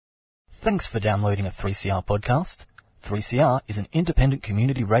Thanks for downloading a 3CR podcast. 3CR is an independent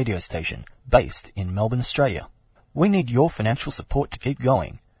community radio station based in Melbourne, Australia. We need your financial support to keep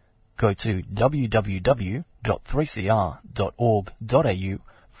going. Go to www.3cr.org.au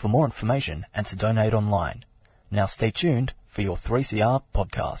for more information and to donate online. Now stay tuned for your 3CR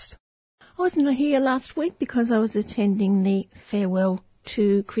podcast. I wasn't here last week because I was attending the farewell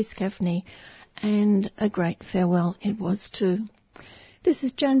to Chris Gaffney, and a great farewell it was too. This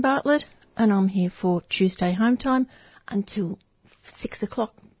is Joan Bartlett, and I'm here for Tuesday Home Time until 6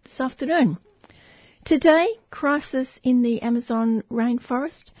 o'clock this afternoon. Today, crisis in the Amazon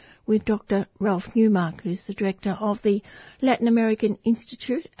rainforest with Dr. Ralph Newmark, who's the director of the Latin American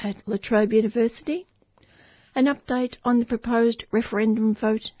Institute at La Trobe University. An update on the proposed referendum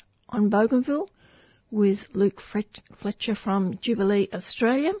vote on Bougainville with Luke Fletcher from Jubilee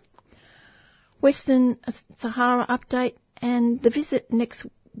Australia. Western Sahara update and the visit next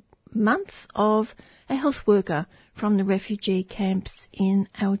month of a health worker from the refugee camps in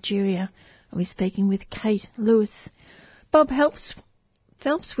Algeria. We're speaking with Kate Lewis. Bob Phelps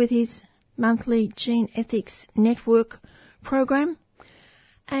with his monthly Gene Ethics Network program,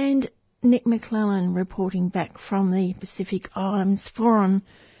 and Nick McClellan reporting back from the Pacific Islands Forum.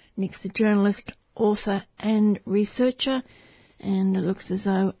 Nick's a journalist, author and researcher, and it looks as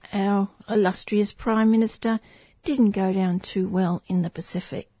though our illustrious Prime Minister didn't go down too well in the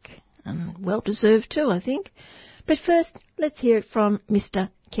Pacific. Well deserved too, I think. But first, let's hear it from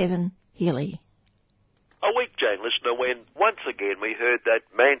Mr. Kevin Healy. A week, Jane, listener, when once again we heard that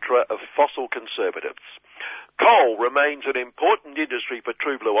mantra of fossil conservatives. Coal remains an important industry for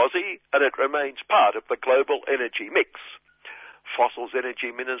True Blue Aussie, and it remains part of the global energy mix. Fossils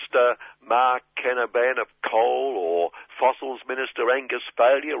Energy Minister Mark Canavan of coal, or Fossils Minister Angus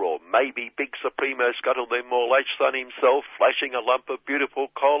Failure, or maybe Big Supremo Scuttledem Morlachson himself flashing a lump of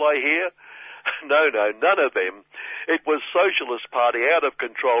beautiful coal, I hear? No, none of them. It was Socialist Party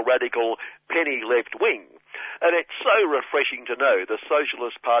out-of-control radical penny left-wing. And it's so refreshing to know the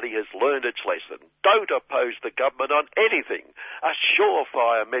Socialist Party has learned its lesson. Don't oppose the government on anything. A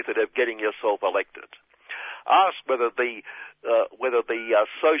surefire method of getting yourself elected. Asked whether the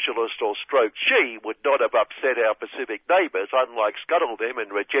socialist or stroke she would not have upset our Pacific neighbours, unlike Scuttledem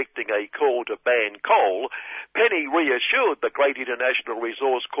in rejecting a call to ban coal, Penny reassured the great international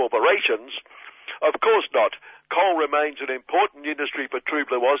resource corporations, of course not. Coal remains an important industry for True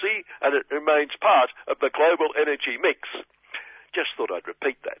Blue Aussie, and it remains part of the global energy mix. Just thought I'd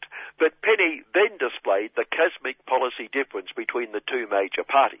repeat that. But Penny then displayed the cosmic policy difference between the two major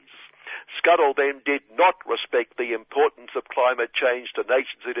parties. Scuttledem did not respect the importance of climate change to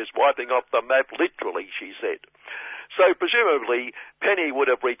nations it is wiping off the map, literally, she said. So presumably, Penny would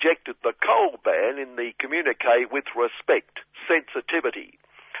have rejected the coal ban in the communique with respect, sensitivity.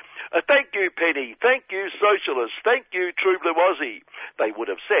 Thank you, Penny. Thank you, Socialists. Thank you, True Blue Aussie, they would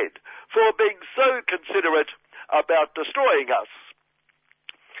have said, for being so considerate about destroying us.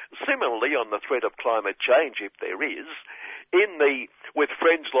 Similarly, on the threat of climate change, if there is, in the With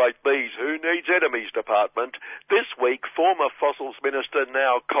Friends Like These Who Needs Enemies department, this week former Fossils Minister,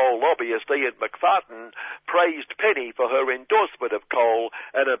 now coal lobbyist Ian McFarlane, praised Penny for her endorsement of coal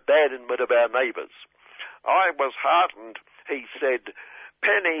and abandonment of our neighbours. I was heartened, he said.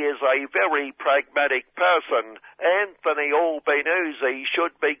 Penny is a very pragmatic person. Anthony Albanese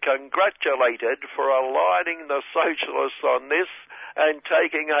should be congratulated for aligning the socialists on this and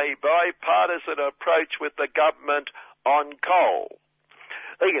taking a bipartisan approach with the government on coal.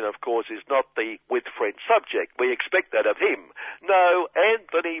 Ian, of course, is not the with friends subject. We expect that of him. No,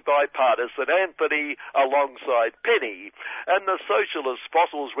 Anthony bipartisan, Anthony alongside Penny, and the Socialist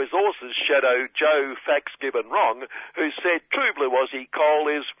Fossils Resources shadow Joe Facts Given Wrong, who said True Blue Aussie coal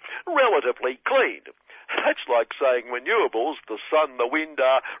is relatively clean. That's like saying renewables, the sun, the wind,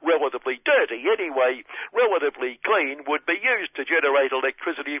 are relatively dirty. Anyway, relatively clean would be used to generate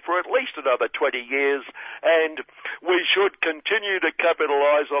electricity for at least another 20 years, and we should continue to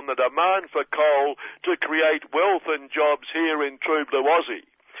capitalise on the demand for coal to create wealth and jobs here in True Blue Aussie.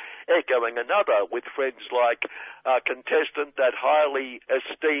 Echoing another with friends like contestant, that highly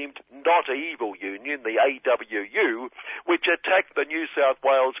esteemed Not Evil union, the AWU, which attacked the New South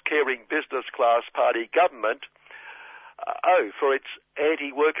Wales Caring Business Class Party government. For its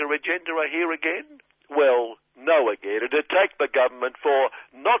anti-worker agenda, I hear again? Well, no again. It attacked the government for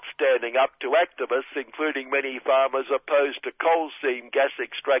not standing up to activists, including many farmers opposed to coal seam gas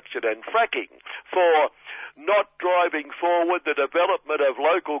extraction and fracking, for not driving forward the development of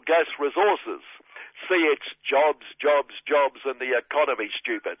local gas resources. See, it's jobs, jobs, jobs, and the economy,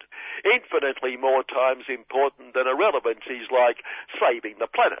 stupid. Infinitely more times important than irrelevancies like saving the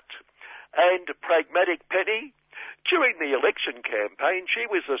planet. And Pragmatic Penny? During the election campaign, she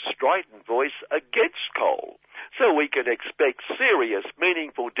was a strident voice against coal. So we can expect serious,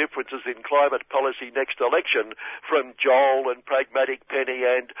 meaningful differences in climate policy next election from Joel and Pragmatic Penny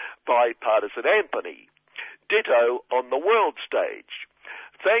and Bipartisan Anthony. Ditto on the world stage.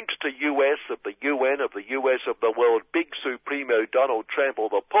 Thanks to US of the UN of the US of the world Big Supremo Donald Trample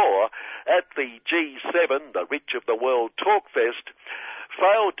the Poor at the G7, the Rich of the World Talkfest,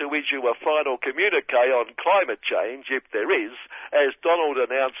 failed to issue a final communique on climate change, if there is, as Donald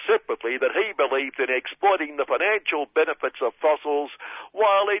announced separately that he believed in exploiting the financial benefits of fossils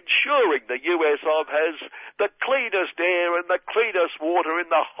while ensuring the US of has the cleanest air and the cleanest water in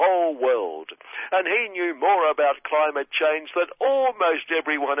the whole world. And he knew more about climate change than almost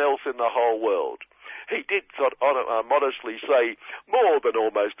everyone else in the whole world. He did modestly say more than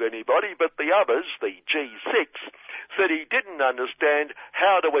almost anybody, but the others, the G6, said he didn't understand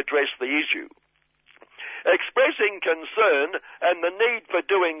how to address the issue. Expressing concern and the need for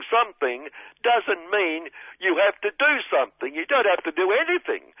doing something doesn't mean you have to do something. You don't have to do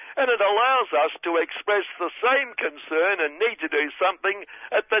anything. And it allows us to express the same concern and need to do something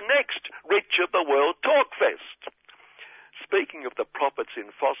at the next Rich of the World Talkfest. Speaking of the profits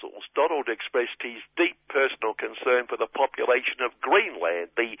in fossils, Donald expressed his deep personal concern for the population of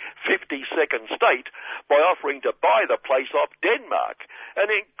Greenland, the 52nd state, by offering to buy the place off Denmark, an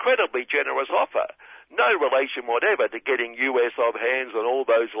incredibly generous offer. No relation whatever to getting US of hands on all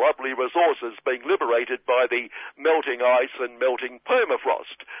those lovely resources being liberated by the melting ice and melting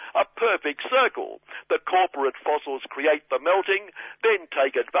permafrost. A perfect circle. The corporate fossils create the melting, then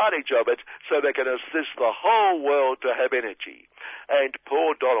take advantage of it so they can assist the whole world to have energy. And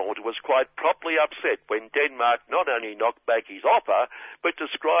poor Donald was quite properly upset when Denmark not only knocked back his offer, but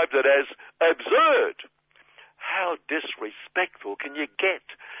described it as absurd. How disrespectful can you get?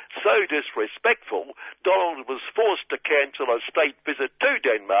 So disrespectful, Donald was forced to cancel a state visit to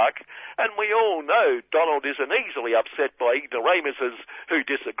Denmark, and we all know Donald isn't easily upset by ignoramuses who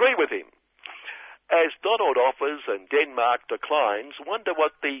disagree with him. As Donald offers and Denmark declines, wonder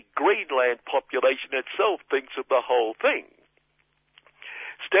what the Greenland population itself thinks of the whole thing.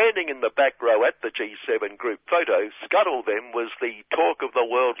 Standing in the back row at the G7 group photo, Scuttle them was the talk of the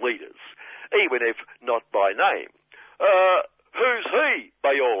world leaders, even if not by name. Who's he?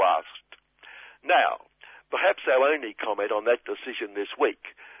 They all asked. Now, perhaps our only comment on that decision this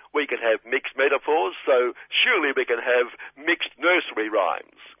week. We can have mixed metaphors, so surely we can have mixed nursery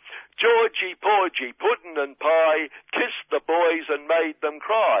rhymes. Georgie, Porgy, Puddin' and Pie kissed the boys and made them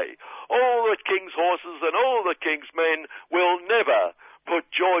cry. All the king's horses and all the king's men will never put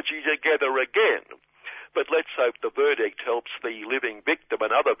Georgie together again. But let's hope the verdict helps the living victim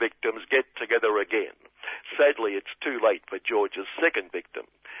and other victims get together again. Sadly, it's too late for George's second victim.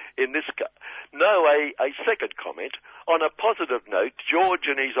 In this case, a second comment. On a positive note, George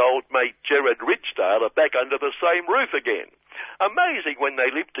and his old mate Gerard Ridsdale are back under the same roof again. Amazing, when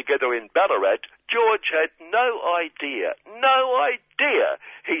they lived together in Ballarat, George had no idea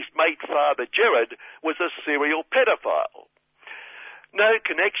his mate Father Gerard was a serial pedophile. No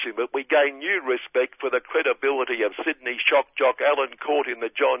connection, but we gain new respect for the credibility of Sydney shock jock Alan caught in the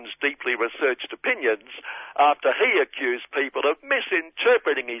John's deeply researched opinions after he accused people of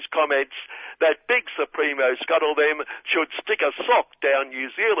misinterpreting his comments that Big Supremo Scuttle them should stick a sock down New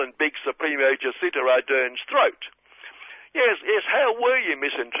Zealand Big Supremo Jacinda Ardern's throat. Yes, how were you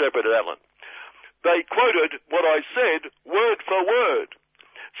misinterpreted, Alan? They quoted what I said word for word.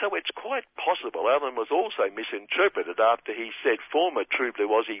 So it's quite possible Alan was also misinterpreted after he said former True Blue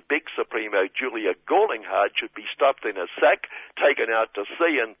Aussie Big Supremo Julia Gallinghard should be stuffed in a sack, taken out to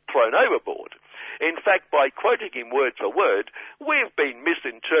sea and thrown overboard. In fact, by quoting him word for word, we've been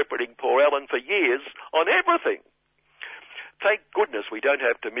misinterpreting poor Alan for years on everything. Thank goodness we don't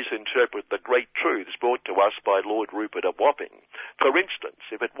have to misinterpret the great truths brought to us by Lord Rupert of Wapping. For instance,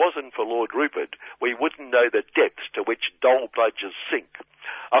 if it wasn't for Lord Rupert, we wouldn't know the depths to which dole bludgers sink.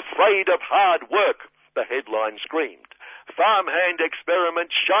 Afraid of hard work, the headline screamed. Farmhand experiment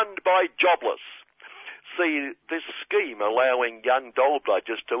shunned by jobless. See, this scheme allowing young dole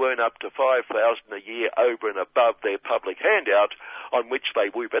bludgers to earn up to $5,000 a year over and above their public handout, on which they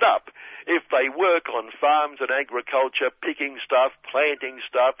whoop it up, if they work on farms and agriculture, picking stuff, planting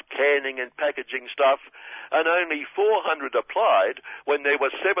stuff, canning and packaging stuff, and only 400 applied when there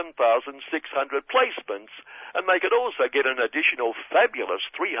were 7,600 placements, and they could also get an additional fabulous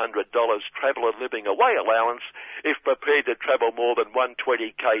 $300 travel and living away allowance if prepared to travel more than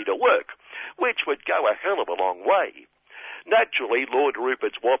 120k to work, which would go a hell of a long way. Naturally, Lord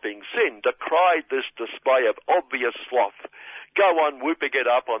Rupert's whopping sin decried this display of obvious sloth, go on whooping it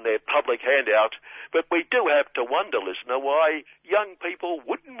up on their public handout, but we do have to wonder, listener, why young people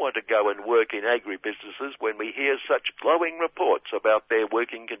wouldn't want to go and work in agribusinesses when we hear such glowing reports about their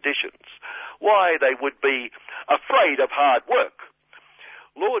working conditions. Why they would be afraid of hard work.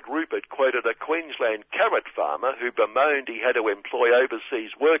 Lord Rupert quoted a Queensland carrot farmer who bemoaned he had to employ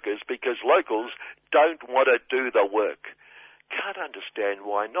overseas workers because locals don't want to do the work. Can't understand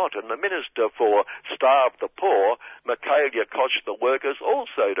why not. And the Minister for Starve the Poor, Michaelia Koch the Workers,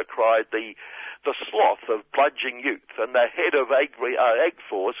 also decried the sloth of plunging youth, and the head of Ag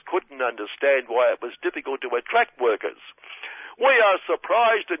Force couldn't understand why it was difficult to attract workers. We are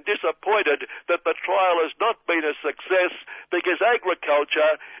surprised and disappointed that the trial has not been a success because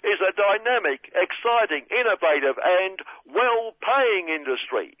agriculture is a dynamic, exciting, innovative and well-paying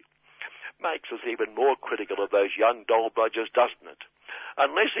industry. Makes us even more critical of those young dole-bludgers, doesn't it?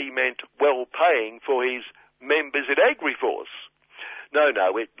 Unless he meant well-paying for his members in AgriForce. No,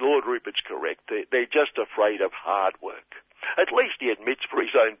 Lord Rupert's correct. They're just afraid of hard work. At least he admits for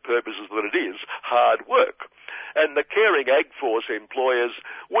his own purposes that it is hard work. And the caring AgForce employers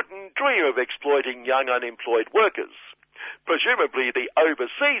wouldn't dream of exploiting young unemployed workers. Presumably the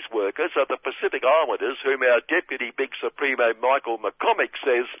overseas workers are the Pacific Islanders whom our Deputy Big Supremo Michael McCormick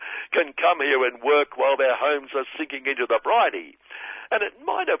says can come here and work while their homes are sinking into the briny. And it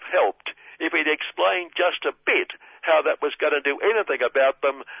might have helped if he'd explained just a bit how that was going to do anything about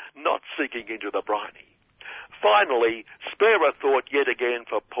them not sinking into the briny. Finally, spare a thought yet again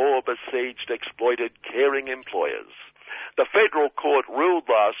for poor, besieged, exploited, caring employers. The federal court ruled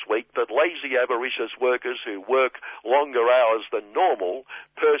last week that lazy, avaricious workers who work longer hours than normal,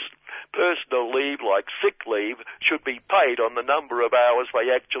 personal leave like sick leave, should be paid on the number of hours they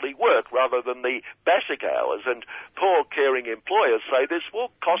actually work rather than the basic hours. And poor, caring employers say this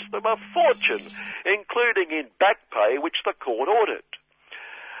will cost them a fortune, including in back pay, which the court ordered.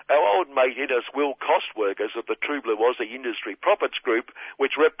 Our old mate Innes Will Cost workers of the True Blue Aussie Industry Profits Group,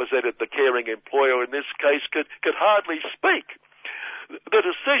 which represented the caring employer in this case, could hardly speak. The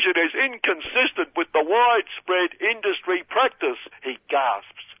decision is inconsistent with the widespread industry practice, he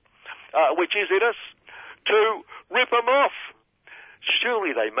gasps, which is, Innes, to rip them off.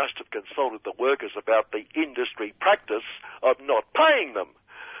 Surely they must have consulted the workers about the industry practice of not paying them.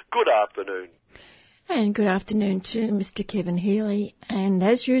 Good afternoon. And good afternoon to Mr. Kevin Healy. And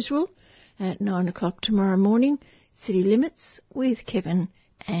as usual, at 9 o'clock tomorrow morning, City Limits with Kevin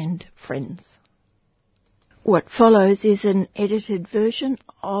and friends. What follows is an edited version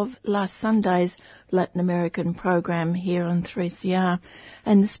of last Sunday's Latin American program here on 3CR.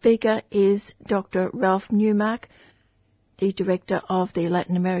 And the speaker is Dr. Ralph Newmark, the Director of the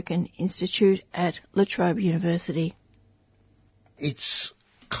Latin American Institute at La Trobe University. It's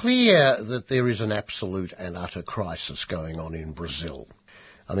clear that there is an absolute and utter crisis going on in Brazil.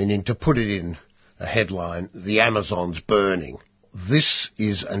 I mean, to put it in a headline, the Amazon's burning. This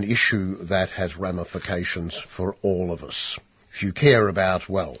is an issue that has ramifications for all of us. If you care about,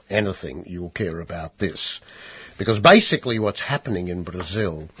 well, anything, you'll care about this. Because basically what's happening in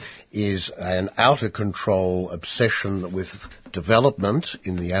Brazil is an out-of-control obsession with development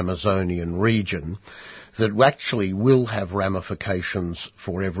in the Amazonian region that actually will have ramifications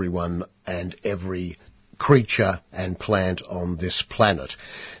for everyone and every creature and plant on this planet.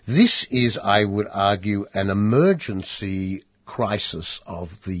 This is, I would argue, an emergency crisis of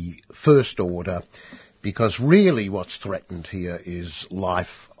the first order, because really what's threatened here is life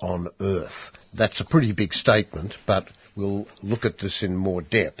on Earth. That's a pretty big statement, but we'll look at this in more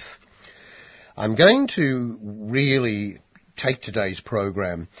depth. I'm going to really take today's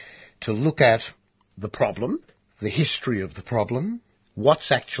program to look at the problem, the history of the problem,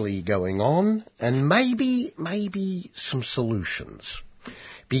 what's actually going on, and maybe some solutions.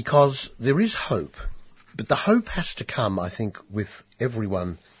 Because there is hope. But the hope has to come, I think, with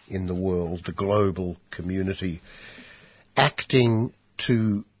everyone in the world, the global community, acting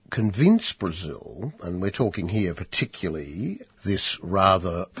to convince Brazil, and we're talking here particularly this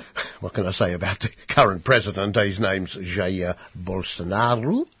rather, what can I say about the current president? His name's Jair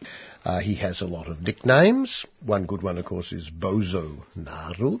Bolsonaro. He has a lot of nicknames. One good one, of course, is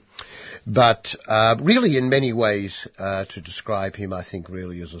Bozo-Naro. But really, in many ways, to describe him, I think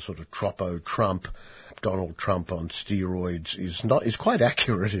really as a sort of Trump, Donald Trump on steroids, is quite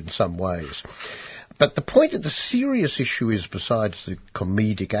accurate in some ways. But the point of the serious issue is, besides the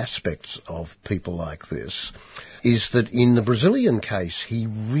comedic aspects of people like this, is that in the Brazilian case, he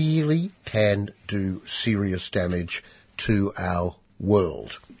really can do serious damage to our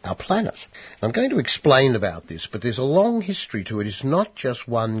world, our planet. I'm going to explain about this, but there's a long history to it. It's not just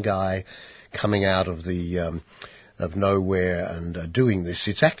one guy coming out of the of nowhere and doing this.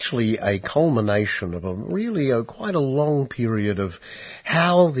 It's actually a culmination of quite a long period of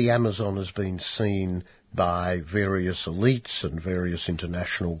how the Amazon has been seen by various elites and various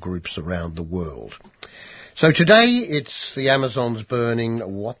international groups around the world. So today it's the Amazon's burning.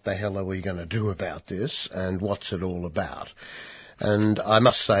 What the hell are we going to do about this, and what's it all about? And I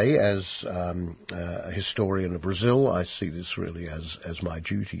must say, as a historian of Brazil, I see this really as my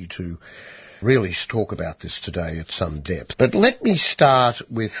duty to really talk about this today at some depth. But let me start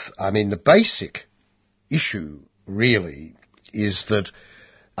with, the basic issue really is that,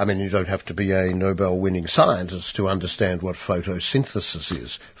 you don't have to be a Nobel-winning scientist to understand what photosynthesis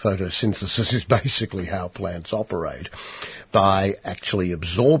is. Photosynthesis is basically how plants operate by actually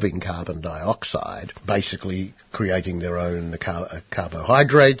absorbing carbon dioxide, basically creating their own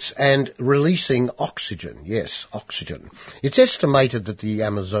carbohydrates and releasing oxygen. Yes, oxygen. It's estimated that the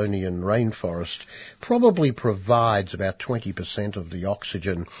Amazonian rainforest probably provides about 20% of the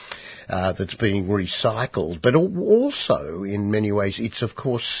oxygen that's being recycled, but also in many ways it's of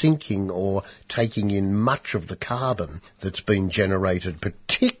course sinking or taking in much of the carbon that's been generated,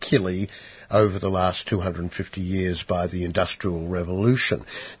 particularly over the last 250 years by the Industrial Revolution.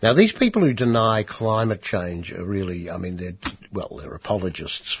 Now, these people who deny climate change are really, they're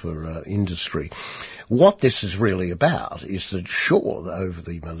apologists for industry. What this is really about is that, sure, over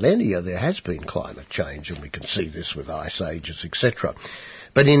the millennia there has been climate change, and we can see this with ice ages, etc.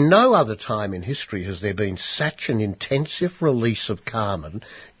 But in no other time in history has there been such an intensive release of carbon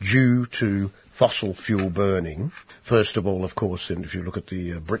due to fossil fuel burning. First of all, of course, if you look at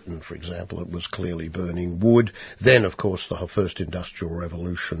Britain, for example, it was clearly burning wood. Then, of course, the first industrial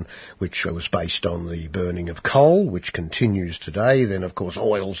revolution, which was based on the burning of coal, which continues today. Then, of course,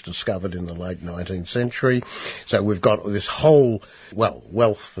 oil's discovered in the late 19th century. So we've got this whole,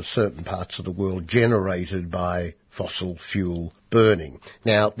 wealth for certain parts of the world generated by fossil fuel burning.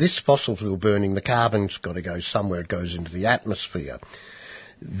 Now, this fossil fuel burning, the carbon's got to go somewhere. It goes into the atmosphere.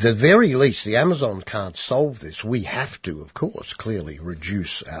 The very least, the Amazon can't solve this. We have to, of course, clearly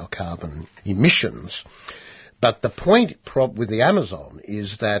reduce our carbon emissions. But the point with the Amazon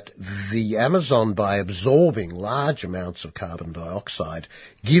is that the Amazon, by absorbing large amounts of carbon dioxide,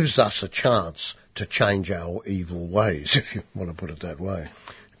 gives us a chance to change our evil ways, if you want to put it that way.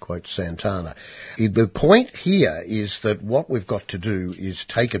 Quote Santana. The point here is that what we've got to do is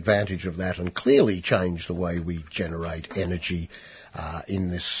take advantage of that and clearly change the way we generate energy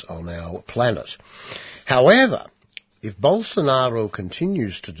on our planet. However, if Bolsonaro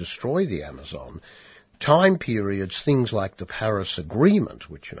continues to destroy the Amazon, time periods, things like the Paris Agreement,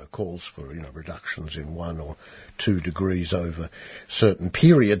 which calls for reductions in 1 or 2 degrees over certain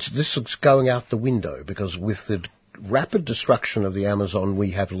periods, this is going out the window, because with the rapid destruction of the Amazon,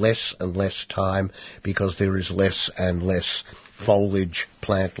 we have less and less time because there is less and less foliage,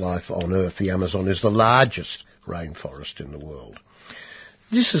 plant life on Earth. The Amazon is the largest rainforest in the world.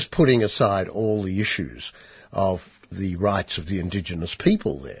 This is putting aside all the issues of the rights of the indigenous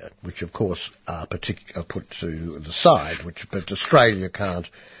people there, which of course are put to the side, but Australia can't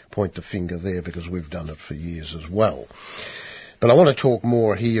point the finger there because we've done it for years as well. But I want to talk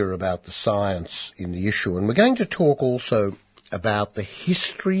more here about the science in the issue, and we're going to talk also about the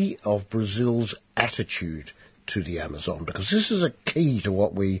history of Brazil's attitude to the Amazon, because this is a key to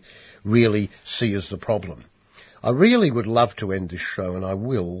what we really see as the problem. I really would love to end this show, and I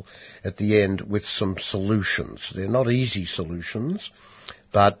will, at the end, with some solutions. They're not easy solutions,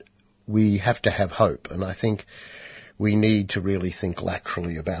 but we have to have hope, and I think we need to really think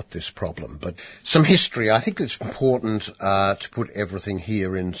laterally about this problem. But some history. I think it's important to put everything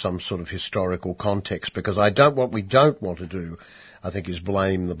here in some sort of historical context, because what we don't want to do, I think, is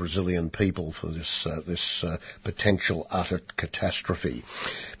blame the Brazilian people for this potential utter catastrophe,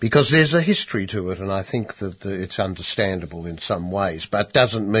 because there's a history to it, and I think that it's understandable in some ways, but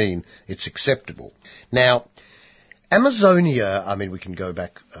doesn't mean it's acceptable. Now, Amazonia, we can go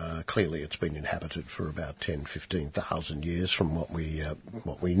back, clearly it's been inhabited for about 10, 15,000 years from what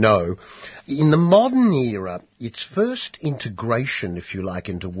we know. In the modern era, its first integration, if you like,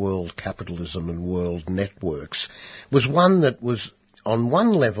 into world capitalism and world networks was one that was on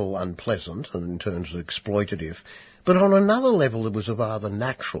one level unpleasant and in terms of exploitative, but on another level it was rather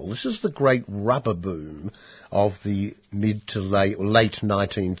natural. This is the great rubber boom of the mid to late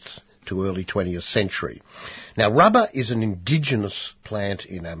 19th to early 20th century. Now, rubber is an indigenous plant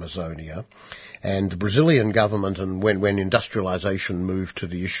in Amazonia, And the Brazilian government, and when industrialisation moved to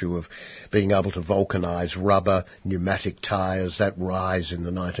the issue of being able to vulcanise rubber, pneumatic tyres, that rise in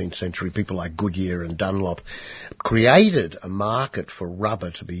the 19th century, people like Goodyear and Dunlop created a market for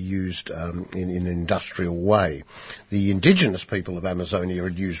rubber to be used in an industrial way. The indigenous people of Amazonia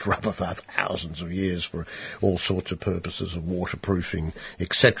had used rubber for thousands of years for all sorts of purposes of waterproofing,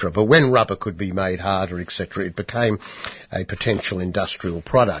 etc. But when rubber could be made harder, etc., it became a potential industrial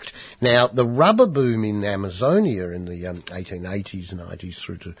product. Now, the rubber boom in Amazonia in the 1880s and 90s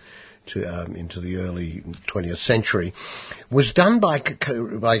through to into the early 20th century was done by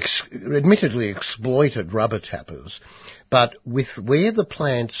admittedly exploited rubber tappers, but with where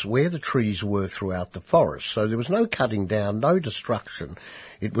the trees were throughout the forest. So there was no cutting down, no destruction.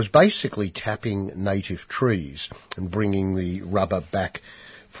 It was basically tapping native trees and bringing the rubber back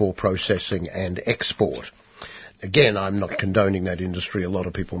for processing and export. Again, I'm not condoning that industry. A lot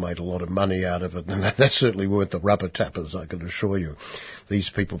of people made a lot of money out of it, and that certainly weren't the rubber tappers, I can assure you.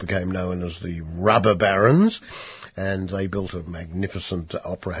 These people became known as the rubber barons, and they built a magnificent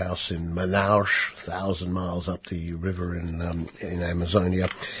opera house in Manaus, 1,000 miles up the river in Amazonia.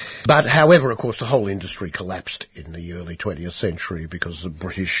 But, however, of course, the whole industry collapsed in the early 20th century because the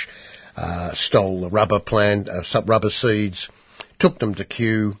British stole the rubber seeds, took them to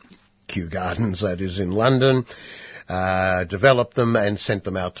Kew Gardens, that is, in London, developed them and sent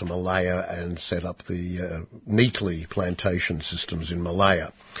them out to Malaya and set up the Neatley plantation systems in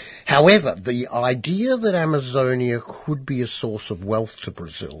Malaya. However, the idea that Amazonia could be a source of wealth to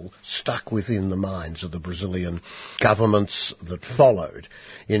Brazil stuck within the minds of the Brazilian governments that followed.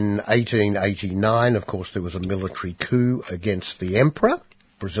 In 1889, of course, there was a military coup against the emperor.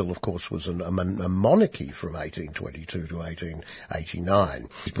 Brazil, of course, was a monarchy from 1822 to 1889.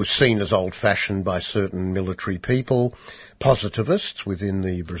 It was seen as old-fashioned by certain military people, positivists within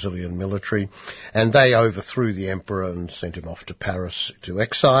the Brazilian military, and they overthrew the emperor and sent him off to Paris to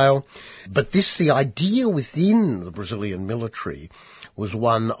exile. But the idea within the Brazilian military was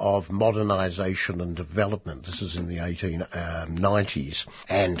one of modernisation and development. This is in the 1890s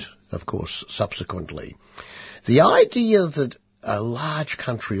and, of course, subsequently. The idea that a large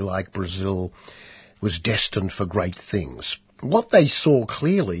country like Brazil was destined for great things. What they saw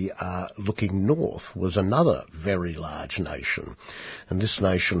clearly, looking north, was another very large nation. And this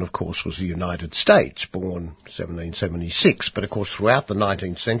nation, of course, was the United States, born 1776. But, of course, throughout the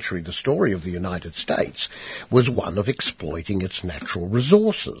 19th century, the story of the United States was one of exploiting its natural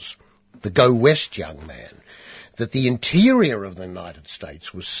resources. The Go West young man. That the interior of the United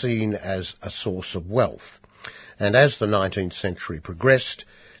States was seen as a source of wealth. And as the 19th century progressed,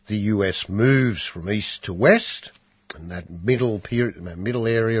 the US moves from east to west, and that middle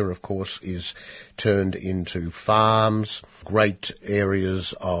area, of course, is turned into farms. Great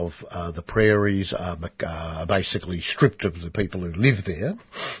areas of the prairies are basically stripped of the people who live there,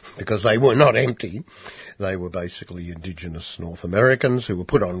 because they were not empty. They were basically indigenous North Americans who were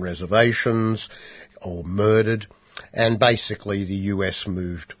put on reservations or murdered, and basically the US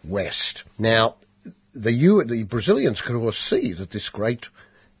moved west. Now, the Brazilians could of course see that this great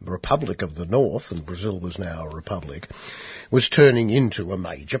Republic of the North, and Brazil was now a republic, was turning into a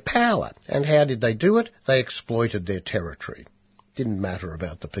major power. And how did they do it? They exploited their territory. It didn't matter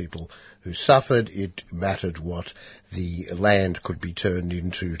about the people who suffered, it mattered what the land could be turned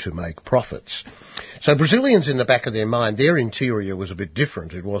into to make profits. So Brazilians, in the back of their mind, their interior was a bit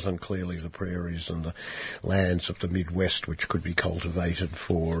different. It wasn't clearly the prairies and the lands of the Midwest which could be cultivated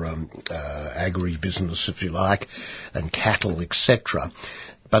for agri-business, if you like, and cattle, etc.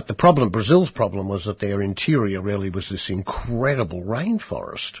 But the problem, Brazil's problem, was that their interior really was this incredible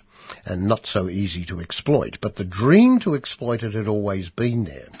rainforest and not so easy to exploit. But the dream to exploit it had always been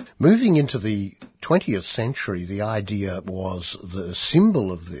there. Moving into the 20th century, the idea was, the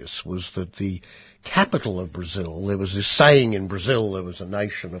symbol of this was that the capital of Brazil, there was this saying in Brazil, there was a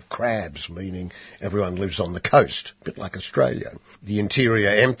nation of crabs, meaning everyone lives on the coast, a bit like Australia. The interior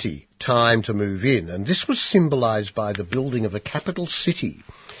empty, time to move in. And this was symbolised by the building of a capital city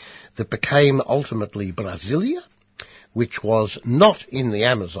that became ultimately Brasilia, which was not in the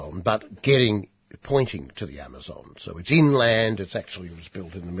Amazon, but pointing to the Amazon. So it's inland, it was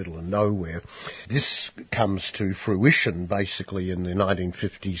built in the middle of nowhere. This comes to fruition basically in the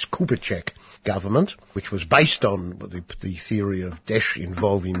 1950s Kubitschek government, which was based on the theory of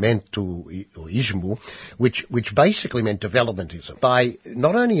desenvolvimento or ismo, which basically meant developmentism. By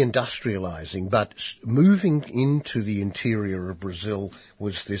not only industrialising, but moving into the interior of Brazil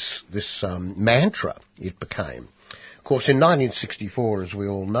was this mantra it became. Of course, in 1964, as we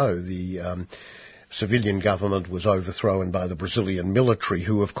all know, the civilian government was overthrown by the Brazilian military,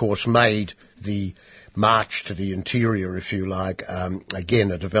 who of course made the march to the interior, if you like,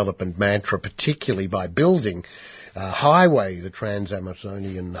 again a development mantra, particularly by building highway, the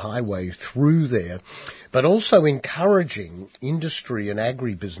Trans-Amazonian Highway through there, but also encouraging industry and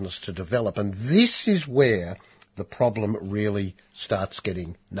agribusiness to develop. And this is where the problem really starts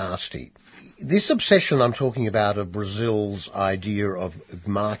getting nasty. This obsession I'm talking about of Brazil's idea of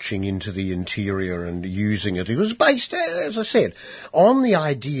marching into the interior and using it was based, as I said, on the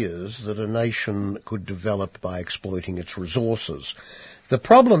ideas that a nation could develop by exploiting its resources. The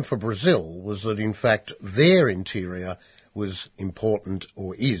problem for Brazil was that, in fact, their interior was important,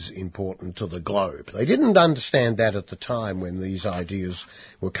 or is important, to the globe. They didn't understand that at the time when these ideas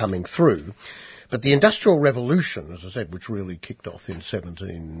were coming through. But the Industrial Revolution, as I said, which really kicked off in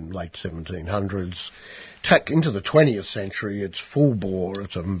late 1700s, into the 20th century, it's full bore.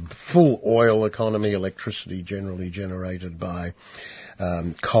 It's a full oil economy, electricity generally generated by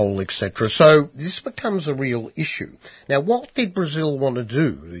coal, etc. So this becomes a real issue. Now, what did Brazil want to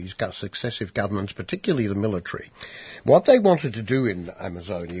do, these successive governments, particularly the military? What they wanted to do in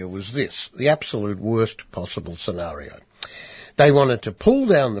Amazonia was this, the absolute worst possible scenario. They wanted to pull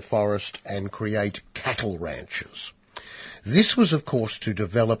down the forest and create cattle ranches. This was, of course, to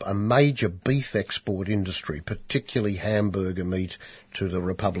develop a major beef export industry, particularly hamburger meat, to the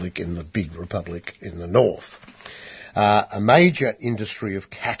big republic in the north. A major industry of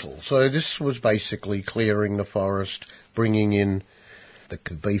cattle. So this was basically clearing the forest, bringing in the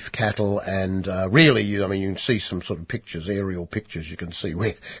beef cattle, and really, you can see some sort of pictures, aerial pictures. You can see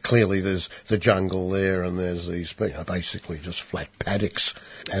where clearly there's the jungle there, and there's these basically just flat paddocks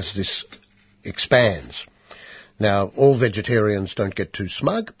as this expands. Now, all vegetarians don't get too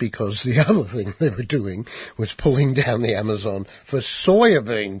smug, because the other thing they were doing was pulling down the Amazon for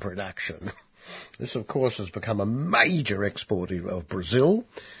soybean production. This, of course, has become a major export of Brazil,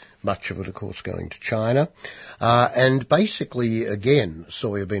 much of it, of course, going to China. And basically, again,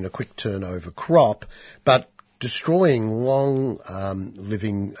 soya being a quick turnover crop, but destroying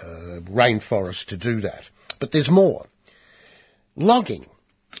long-living rainforests to do that. But there's more. Logging.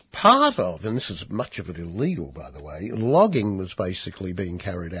 Part of, and this is much of it illegal, by the way, logging was basically being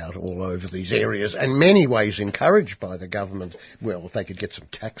carried out all over these areas, and many ways encouraged by the government, well, if they could get some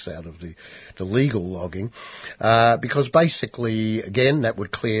tax out of the legal logging, because basically, again, that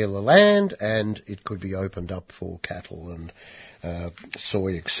would clear the land, and it could be opened up for cattle and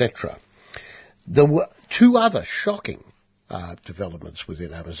soy, etc. There were two other shocking developments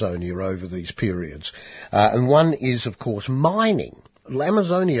within Amazonia over these periods, and one is, of course, mining.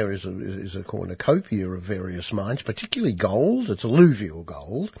 Amazonia is a cornucopia of various mines, particularly gold. It's alluvial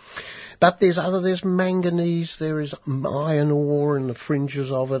gold. But there's manganese, there is iron ore in the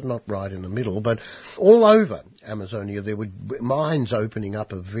fringes of it, not right in the middle, but all over Amazonia there were mines opening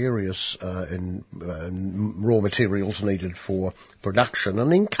up of various raw materials needed for production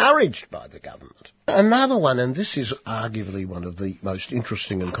and encouraged by the government. Another one, and this is arguably one of the most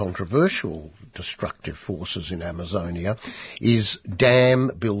interesting and controversial destructive forces in Amazonia, is dam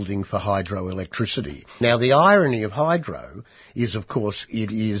building for hydroelectricity. Now, the irony of hydro is, of course,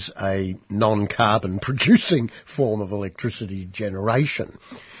 it is a non-carbon producing form of electricity generation,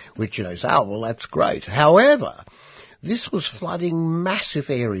 which, say, oh, well, that's great. However, this was flooding massive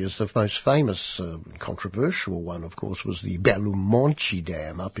areas. The most famous, controversial one, of course, was the Belo Monte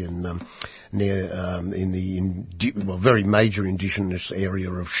Dam up in the very major indigenous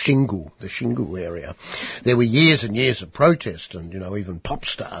area of Xingu, the Xingu area. There were years and years of protest, and even pop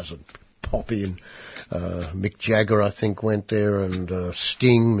stars would pop in. Mick Jagger, I think, went there, and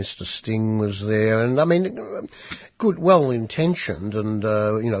Mr. Sting was there, and good, well-intentioned, and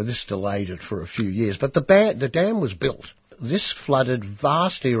this delayed it for a few years. But the dam was built. This flooded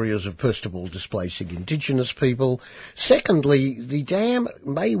vast areas of, first of all, displacing indigenous people. Secondly, the dam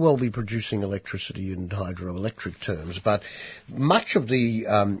may well be producing electricity in hydroelectric terms, but much of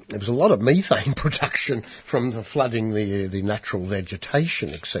there was a lot of methane production from the flooding the natural vegetation,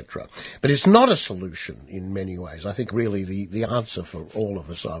 etc. But it's not a solution in many ways. I think really the answer for all of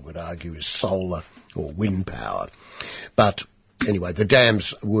us, I would argue, is solar or wind power. But anyway, the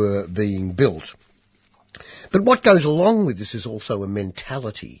dams were being built. But what goes along with this is also a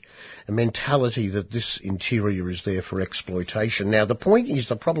mentality that this interior is there for exploitation. Now, the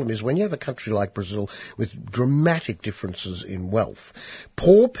problem is when you have a country like Brazil with dramatic differences in wealth,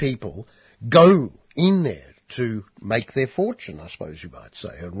 poor people go in there to make their fortune, I suppose you might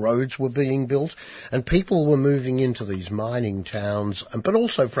say. And roads were being built, and people were moving into these mining towns, but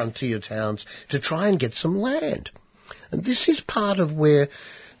also frontier towns, to try and get some land. And this is part of where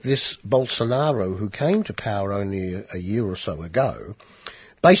this Bolsonaro, who came to power only a year or so ago,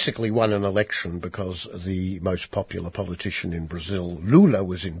 basically won an election because the most popular politician in Brazil, Lula,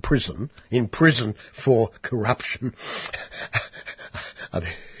 was in prison for corruption. I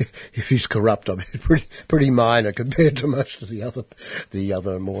mean, if he's corrupt, I mean, pretty minor compared to most of the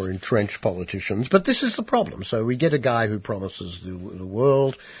other more entrenched politicians. But this is the problem. So we get a guy who promises the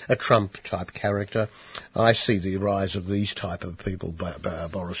world, a Trump-type character. I see the rise of these type of people,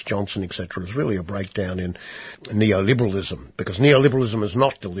 Boris Johnson, etc., as really a breakdown in neoliberalism, because neoliberalism is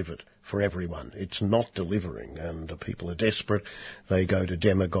not delivered for everyone. It's not delivering, and people are desperate. They go to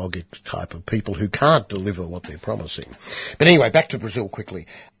demagogic type of people who can't deliver what they're promising. But anyway, back to Brazil quickly.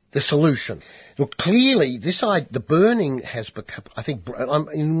 The solution. Look, clearly, the burning has become, I think,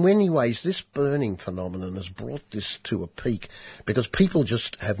 in many ways, this burning phenomenon has brought this to a peak because people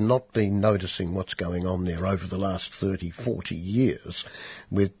just have not been noticing what's going on there over the last 30, 40 years.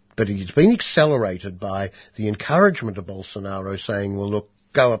 But it's been accelerated by the encouragement of Bolsonaro saying, well, look,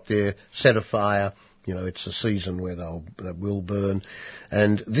 go up there, set a fire. You know, it's a season where they will burn.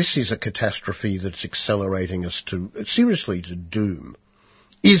 And this is a catastrophe that's accelerating us seriously to doom.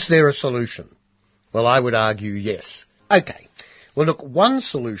 Is there a solution? Well, I would argue yes. Okay. Well, look, one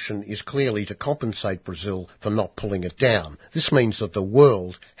solution is clearly to compensate Brazil for not pulling it down. This means that the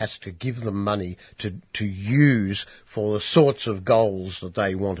world has to give them money to use for the sorts of goals that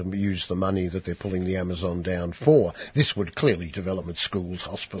they want to use the money that they're pulling the Amazon down for. This would clearly development schools,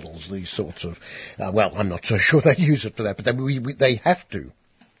 hospitals, these sorts of... well, I'm not so sure they use it for that, but they have to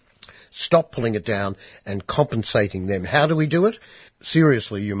stop pulling it down and compensating them. How do we do it?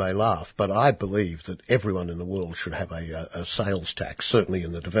 Seriously, you may laugh, but I believe that everyone in the world should have a sales tax, certainly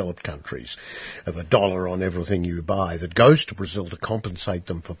in the developed countries, of $1 on everything you buy that goes to Brazil to compensate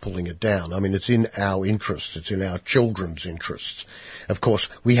them for pulling it down. I mean, it's in our interests. It's in our children's interests. Of course,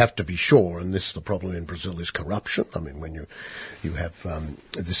 we have to be sure, and this the problem in Brazil is corruption. I mean, when you have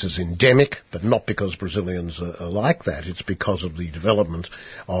this is endemic, but not because Brazilians are like that. It's because of the development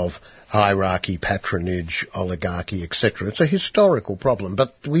of hierarchy, patronage, oligarchy, etc. It's a historical problem,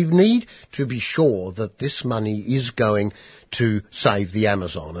 but we need to be sure that this money is going to save the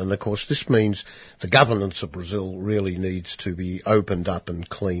Amazon. And of course this means the governance of Brazil really needs to be opened up and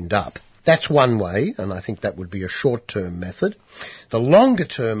cleaned up. That's one way, and I think that would be a short-term method. The longer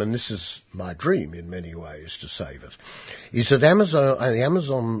term, and this is my dream in many ways to save it, is that the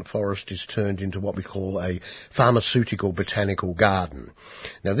Amazon forest is turned into what we call a pharmaceutical botanical garden.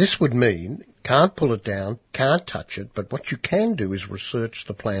 Now this would mean can't pull it down, can't touch it, but what you can do is research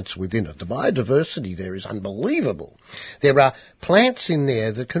the plants within it. The biodiversity there is unbelievable. There are plants in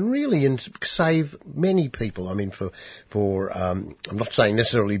there that can really save many people. I mean, I'm not saying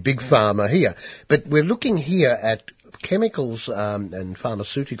necessarily big pharma here, but we're looking here at chemicals and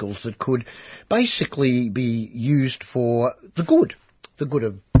pharmaceuticals that could basically be used for the good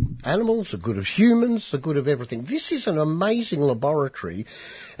of animals, the good of humans, the good of everything. This is an amazing laboratory,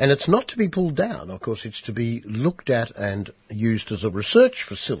 and it's not to be pulled down. Of course, it's to be looked at and used as a research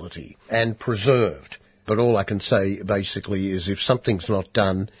facility and preserved. But all I can say, basically, is if something's not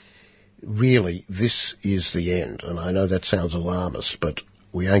done, really, this is the end. And I know that sounds alarmist, but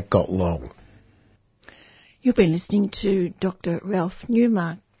we ain't got long. You've been listening to Dr. Ralph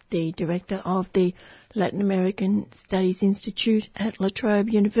Newmark, the Director of the Latin American Studies Institute at La Trobe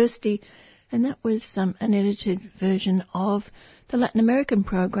University, and that was an edited version of the Latin American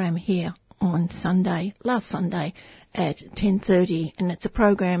program here on last Sunday at 10:30, and it's a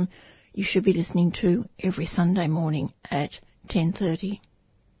program you should be listening to every Sunday morning at 10:30.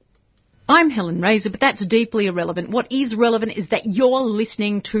 I'm Helen Razor, but that's deeply irrelevant. What is relevant is that you're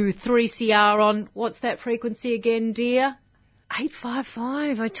listening to 3CR on, what's that frequency again, dear?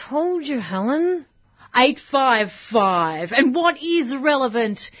 855. I told you, Helen. 855. And what is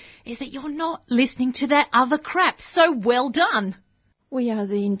relevant is that you're not listening to that other crap. So well done. We are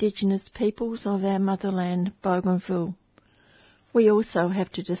the Indigenous peoples of our motherland, Bougainville. We also have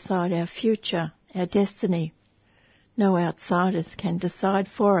to decide our future, our destiny. No outsiders can decide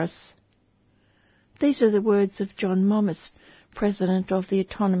for us. These are the words of John Momus, President of the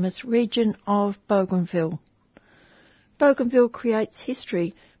Autonomous Region of Bougainville. Bougainville creates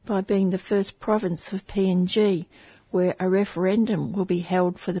history by being the first province of PNG where a referendum will be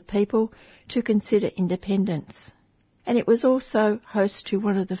held for the people to consider independence. And it was also host to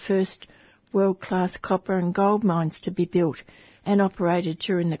one of the first world-class copper and gold mines to be built and operated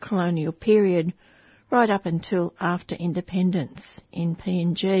during the colonial period, right up until after independence in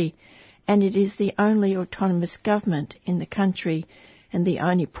PNG. And it is the only autonomous government in the country and the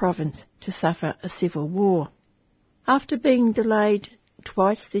only province to suffer a civil war. After being delayed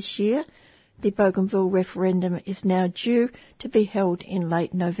twice this year. The Bougainville referendum is now due to be held in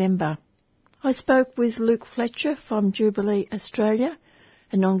late November. I spoke with Luke Fletcher from Jubilee Australia,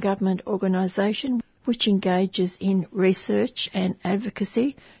 a non-government organisation which engages in research and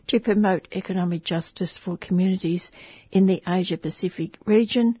advocacy to promote economic justice for communities in the Asia-Pacific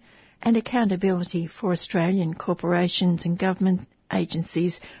region and accountability for Australian corporations and government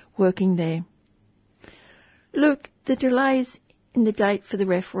agencies working there. Luke, the delays in the date for the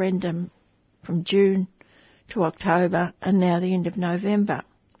referendum from June to October and now the end of November.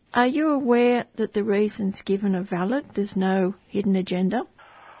 Are you aware that the reasons given are valid? There's no hidden agenda?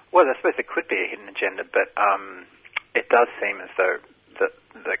 Well, I suppose there could be a hidden agenda, but it does seem as though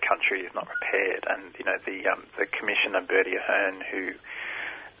the country is not prepared. And the Commissioner Bertie Ahern, who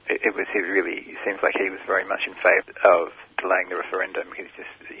it seems like he was very much in favour of delaying the referendum. He's just,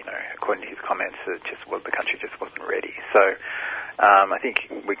 according to his comments, the country just wasn't ready. So I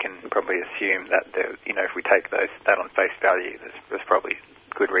think we can probably assume that if we take that on face value, there's probably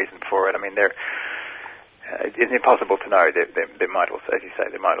good reason for it. I mean, it's impossible to know. There might also, as you say,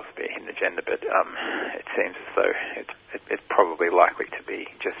 there might also be a hidden agenda, but it seems as though it's probably likely to be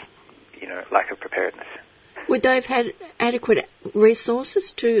just, lack of preparedness. Would they have had adequate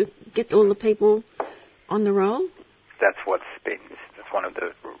resources to get all the people on the roll? That's one of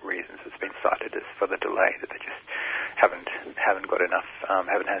the reasons that's been cited as for the delay, that they just haven't got enough,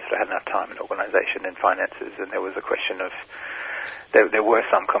 haven't had enough time and organisation and finances. And there was a question of, there were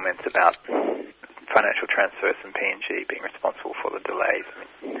some comments about financial transfers from PNG being responsible for the delays.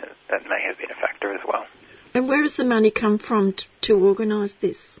 I mean, that may have been a factor as well. And where does the money come from to organise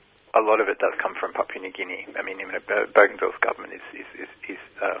this? A lot of it does come from Papua New Guinea. I mean, Bougainville's government is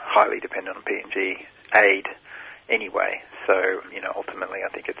highly dependent on PNG aid anyway. So, ultimately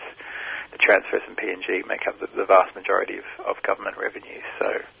I think it's the transfers from PNG make up the vast majority of government revenue.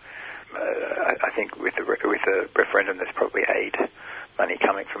 So I think with the referendum there's probably aid money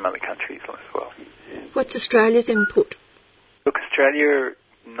coming from other countries as well. What's Australia's input? Look, Australia,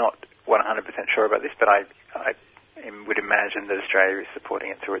 not 100% sure about this, but I would imagine that Australia is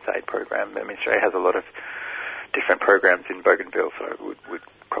supporting it through its aid program. I mean, Australia has a lot of different programs in Bougainville, so I would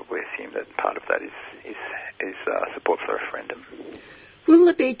probably assume that part of that is support for the referendum. Will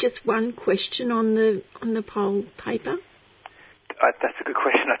there be just one question on the poll paper? That's a good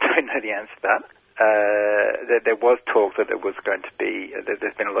question. I don't know the answer to that. There was talk that there was going to be.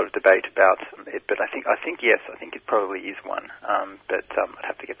 There's been a lot of debate about it, but I think yes. I think it probably is one. But I'd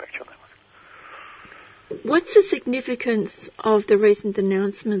have to get back to you on that one. What's the significance of the recent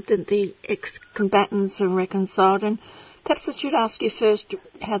announcement that the ex-combatants are reconciled? And perhaps I should ask you first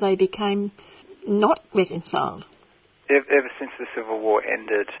how they became not reconciled. Ever since the Civil War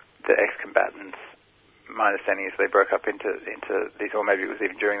ended, the ex-combatants, my understanding is they broke up into these, or maybe it was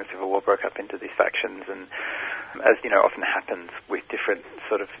even during the Civil War, broke up into these factions. And as often happens with different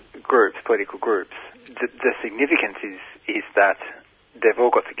sort of groups, political groups, the significance is that they've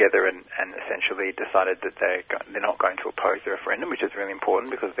all got together and essentially decided that they're not going to oppose the referendum, which is really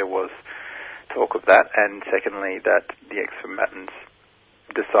important because there was talk of that. And secondly, that the ex-combatants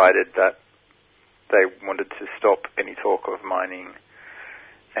decided that they wanted to stop any talk of mining,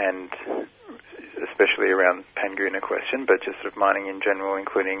 and especially around Panguna question, but just sort of mining in general,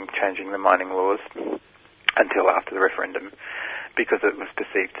 including changing the mining laws until after the referendum, because it was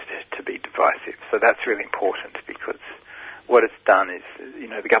perceived to be divisive. So that's really important, because what it's done is,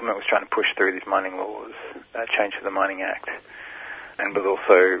 the government was trying to push through these mining laws, change to the Mining Act, and was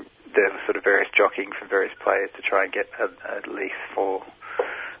also, there was sort of various jockeying from various players to try and get a lease for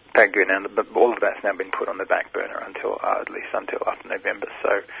Panguna, but all of that's now been put on the back burner until at least until after November.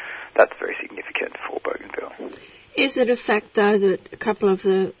 So that's very significant for Bougainville. Is it a fact, though, that a couple of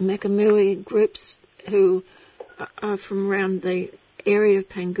the Makamui groups who are from around the area of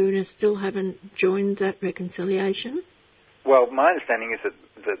Panguna still haven't joined that reconciliation? Well, my understanding is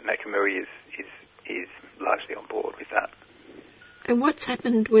that Makamui is largely on board with that. And what's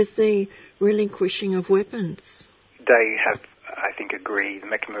happened with the relinquishing of weapons? They have, I think, agreed. The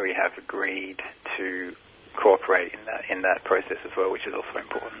Makamui have agreed to cooperate in that process as well, which is also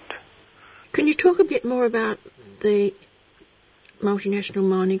important. Can you talk a bit more about the multinational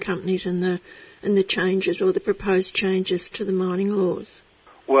mining companies and the changes, or the proposed changes to the mining laws?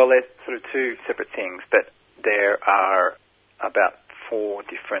 Well, they're sort of two separate things, but there are about 4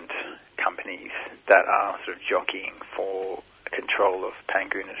 different companies that are sort of jockeying for control of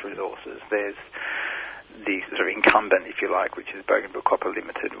Panguna's resources. There's the sort of incumbent, if you like, which is Bougainville Copper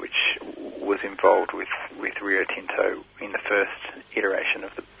Limited, which was involved with Rio Tinto in the first iteration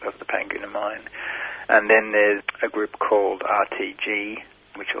of the Panguna mine. And then there's a group called RTG,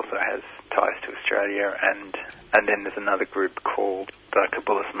 which also has ties to Australia, and then there's another group called the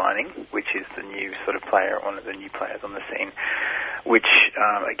Cabulis Mining, which is the new sort of player, one of the new players on the scene, which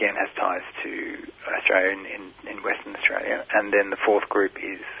again has ties to Australia in Western Australia. And then the fourth group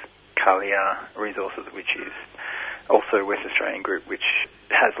is Kalia Resources, which is also a West Australian group, which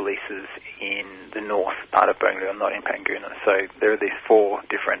has leases in the north part of Bougainville, not in Panguna. So there are these four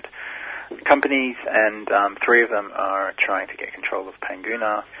different companies, and three of them are trying to get control of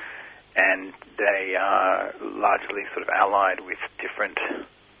Panguna, and they are largely sort of allied with different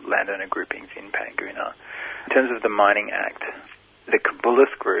landowner groupings in Panguna. In terms of the Mining Act, the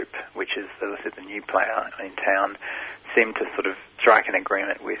Cabulis Group, which is, as I said, the new player in town, seemed to sort of strike an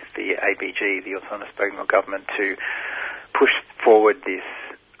agreement with the ABG, the Autonomous Bougainville Government, to push forward this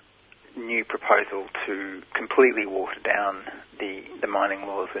new proposal to completely water down the mining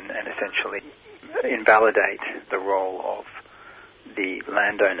laws and essentially invalidate the role of the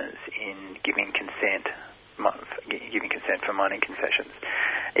landowners in giving consent for mining concessions.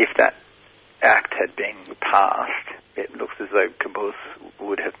 If that act had been passed, it looks as though Cabulis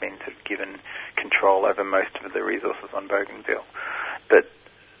would have been sort of given control over most of the resources on Bougainville. But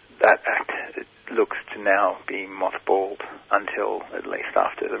that act looks to now be mothballed until at least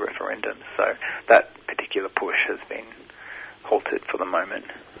after the referendum. So that particular push has been halted for the moment.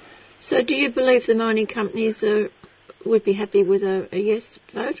 So do you believe the mining companies would be happy with a yes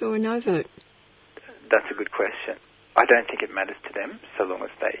vote or a no vote? That's a good question. I don't think it matters to them so long as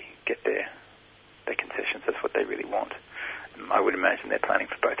they get their concessions. That's what they really want. I would imagine they're planning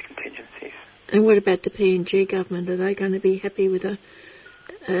for both contingencies. And what about the PNG government? Are they going to be happy with a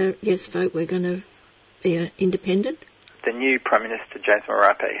yes vote? We're going to be independent? The new Prime Minister, James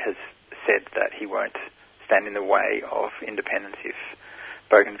Marape, has said that he won't stand in the way of independence if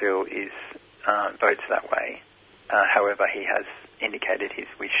Bougainville votes that way. However, he has indicated his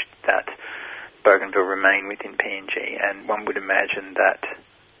wish that Bougainville remain within PNG, and one would imagine that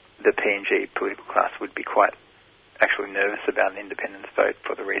the PNG political class would be quite actually nervous about an independence vote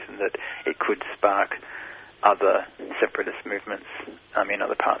for the reason that it could spark other separatist movements in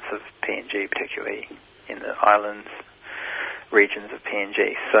other parts of PNG, particularly in the islands, regions of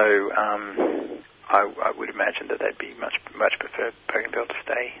PNG. So I would imagine that they'd be much prefer Bougainville to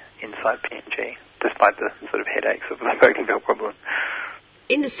stay inside PNG, despite the sort of headaches of the Bougainville problem.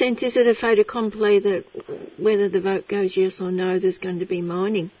 In a sense, is it a fait accompli that whether the vote goes yes or no, there's going to be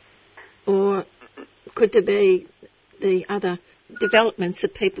mining? Or could there be the other developments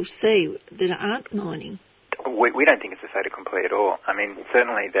that people see that aren't mining? We don't think it's a fait accompli at all. I mean,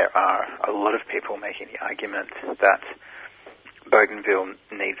 certainly there are a lot of people making the argument that Bougainville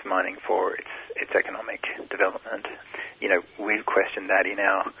needs mining for its economic development. You know, we've questioned that in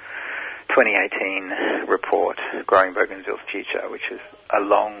our 2018 report, Growing Bougainville's Future, which is a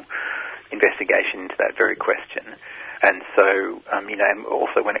long investigation into that very question. And so, and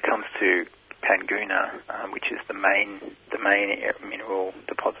also when it comes to Panguna, which is the main mineral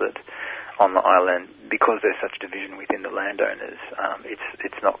deposit on the island, because there's such division within the landowners,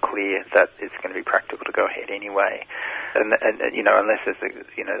 it's not clear that it's going to be practical to go ahead anyway. And unless there's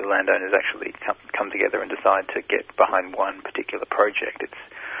the landowners actually come together and decide to get behind one particular project,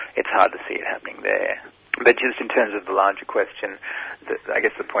 it's hard to see it happening there. But just in terms of the larger question, I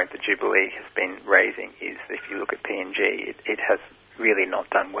guess the point that Jubilee has been raising is if you look at PNG, it has really not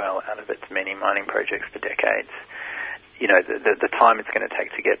done well out of its many mining projects for decades. You know, the time it's going to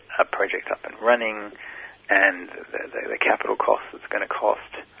take to get a project up and running, and the capital costs it's going to cost,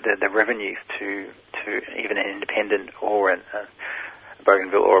 the revenues to even an independent or a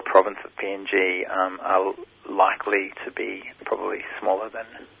Bougainville or a province of PNG are likely to be probably smaller than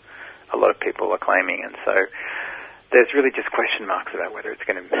a lot of people are claiming, and so there's really just question marks about whether it's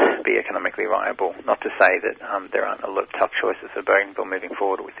going to be economically viable. Not to say that there aren't a lot of tough choices for Bougainville moving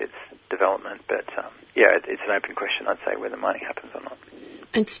forward with its development, but it's an open question, I'd say, whether mining happens or not.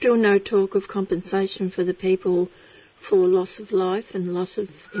 And still no talk of compensation for the people for loss of life and loss of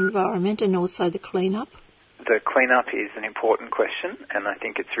environment and also the clean-up? The clean-up is an important question, and I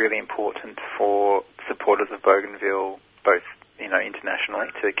think it's really important for supporters of Bougainville, both internationally,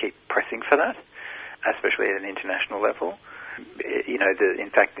 to keep pressing for that, especially at an international level.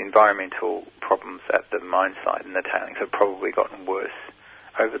 In fact, the environmental problems at the mine site and the tailings have probably gotten worse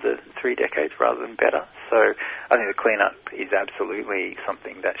over the 3 decades rather than better. So I think the clean-up is absolutely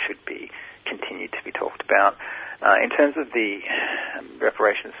something that should be continued to be talked about. In terms of the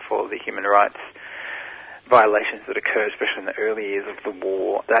reparations for the human rights violations that occurred, especially in the early years of the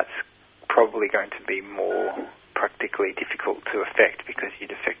war, that's probably going to be more practically difficult to effect because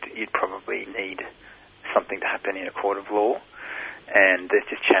you'd probably need something to happen in a court of law, and there's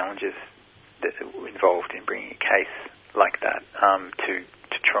just challenges that are involved in bringing a case like that to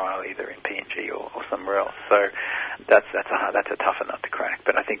trial either in PNG or somewhere else. So that's a tougher nut to crack.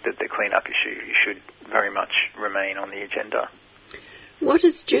 But I think that the clean-up issue should very much remain on the agenda. What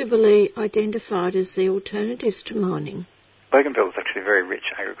has Jubilee identified as the alternatives to mining? Bougainville is actually a very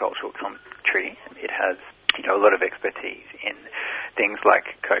rich agricultural country. It has a lot of expertise in things like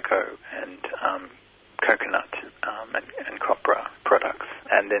cocoa and coconut and copra products,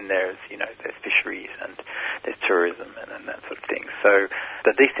 and then there's fisheries and there's tourism and that sort of thing. So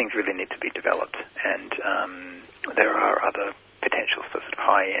that these things really need to be developed, and there are other potential sort of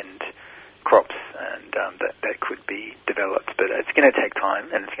high-end crops and that could be developed, but it's going to take time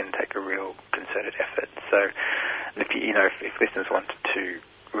and it's going to take a real concerted effort. So if listeners wanted to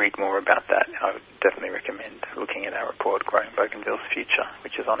read more about that, I would definitely recommend looking at our report, Growing Bougainville's Future,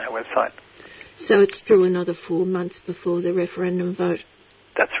 which is on our website. So it's still another 4 months before the referendum vote?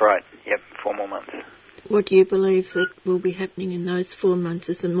 That's right, yep, 4 more months. What do you believe that will be happening in those 4 months?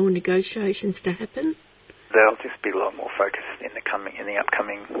 Is there more negotiations to happen? There'll just be a lot more focus in the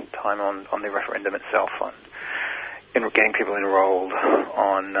upcoming time on the referendum itself, on getting people enrolled,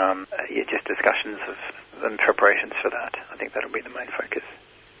 on just discussions and preparations for that. I think that'll be the main focus.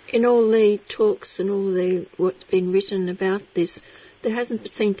 In all the talks and all the what's been written about this, there hasn't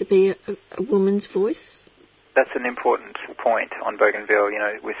seemed to be a woman's voice. That's an important point on Bougainville,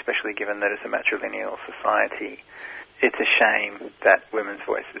 especially given that it's a matrilineal society. It's a shame that women's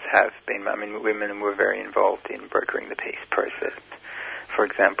voices have been... women were very involved in brokering the peace process. For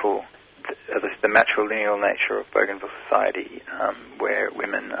example, the matrilineal nature of Bougainville society, where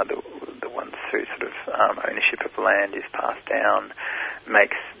women are the ones who sort of ownership of land is passed down,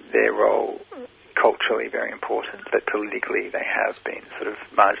 makes their role culturally very important, but politically they have been sort of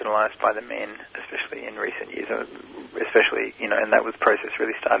marginalised by the men, especially in recent years, and that was process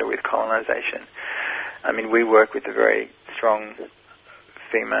really started with colonisation. We work with a very strong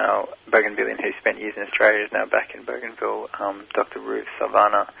female Bougainvillean who spent years in Australia, is now back in Bougainville, Dr. Ruth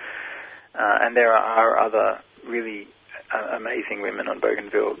Salvana, and there are other really amazing women on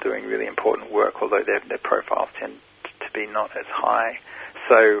Bougainville doing really important work, although their profiles tend to be not as high.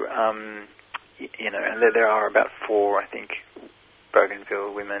 So, and there are about 4, I think,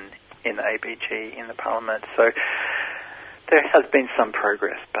 Bougainville women in the ABG, in the Parliament. So there has been some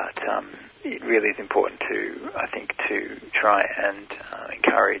progress, but it really is important to try and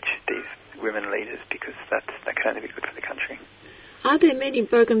encourage these women leaders, because that can only be good for the country. Are there many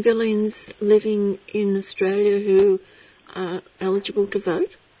Bougainvillians living in Australia who are eligible to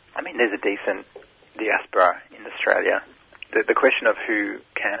vote? There's a decent diaspora in Australia. The question of who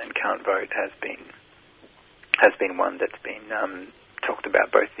can and can't vote has been one that's been talked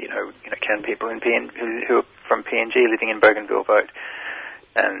about. Both, can people who are from PNG living in Bougainville vote?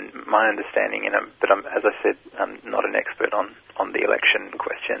 And my understanding, but as I said, I'm not an expert on the election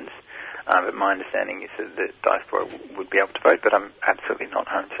questions. But my understanding is that the diaspora would be able to vote, but I'm absolutely not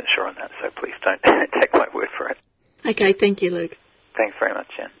 100% sure on that. So please don't take my word for it. Okay, thank you, Luke. Thanks very much,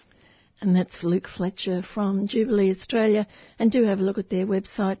 Jen. And that's Luke Fletcher from Jubilee Australia. And do have a look at their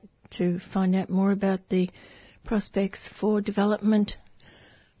website to find out more about the prospects for development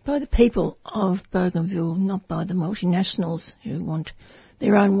by the people of Bougainville, not by the multinationals who want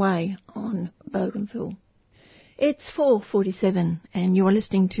their own way on Bougainville. It's 4:47 and you're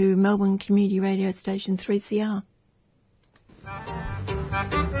listening to Melbourne Community Radio Station 3CR.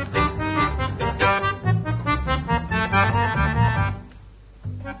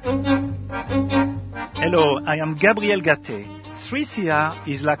 Hello, I am Gabriel Gatte. 3CR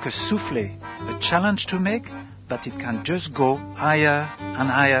is like a souffle, a challenge to make, but it can just go higher and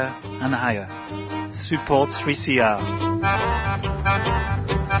higher and higher. Support 3CR.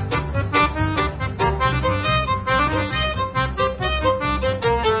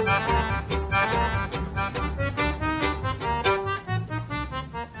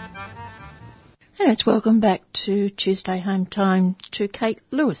 And it's welcome back to Tuesday Home Time to Kate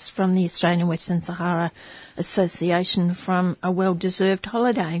Lewis from the Australian Western Sahara Association from a well-deserved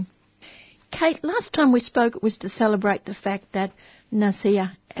holiday. Kate, last time we spoke it was to celebrate the fact that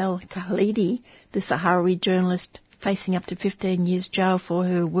Nasia El-Khalidi, the Sahrawi journalist facing up to 15 years jail for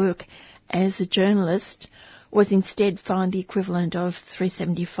her work as a journalist, was instead fined the equivalent of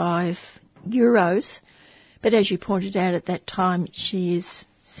 €375. But as you pointed out at that time, she is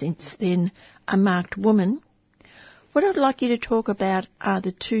since then a marked woman. What I'd like you to talk about are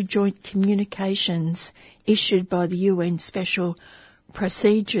the 2 joint communications issued by the UN Special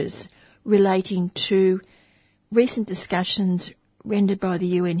Procedures relating to recent discussions rendered by the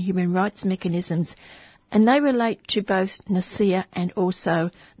UN human rights mechanisms and they relate to both Nasir and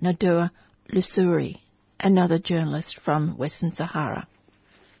also Nadur Lusuri, another journalist from Western Sahara.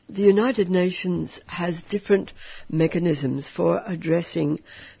 The United Nations has different mechanisms for addressing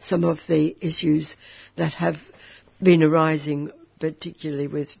some of the issues that have been arising, particularly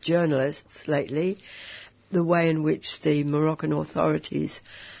with journalists lately, the way in which the Moroccan authorities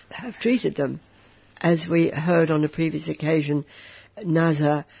have treated them. As we heard on a previous occasion,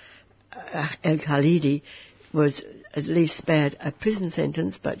 Nazha El Khalidi was at least spared a prison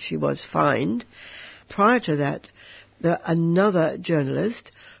sentence, but she was fined. Prior to that, another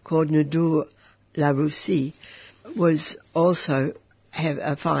journalist called Nadur Laroussi was also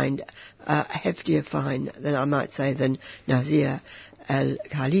fined, a heftier fine than I might say than Nazir El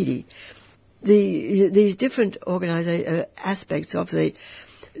Khalidi. These different aspects of the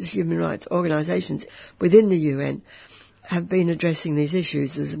human rights organisations within the UN have been addressing these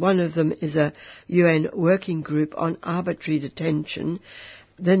issues. As one of them is a UN working group on arbitrary detention.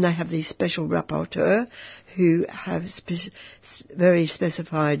 Then they have the special rapporteur who have very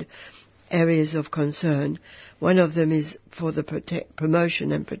specified areas of concern. One of them is for the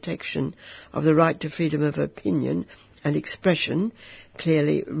promotion and protection of the right to freedom of opinion and expression,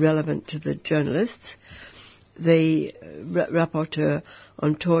 clearly relevant to the journalists. The rapporteur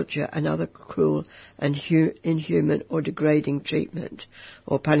on torture and other cruel and inhuman or degrading treatment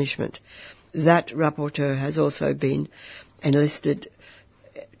or punishment. That rapporteur has also been enlisted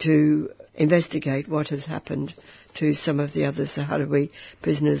to investigate what has happened to some of the other Sahrawi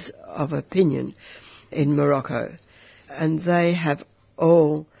prisoners of opinion in Morocco. And they have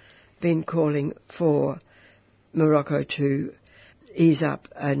all been calling for Morocco to ease up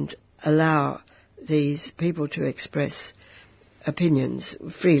and allow these people to express opinions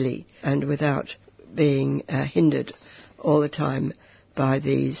freely and without being hindered all the time by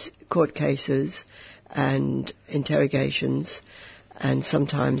these court cases and interrogations, and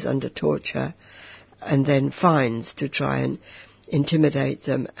sometimes under torture, and then fines to try and intimidate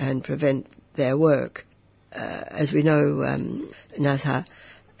them and prevent their work. As we know, Nazha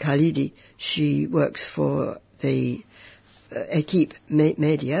Khalidi, she works for the Equipe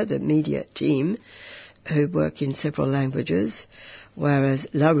Media, the media team, who work in several languages, whereas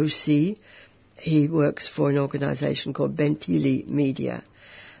Laroussi, he works for an organisation called Bentili Media.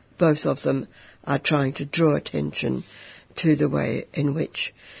 Both of them are trying to draw attention to the way in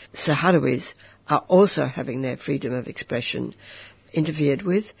which Sahrawis are also having their freedom of expression interfered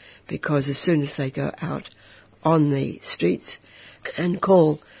with, because as soon as they go out on the streets and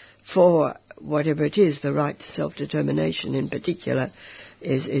call for whatever it is, the right to self-determination in particular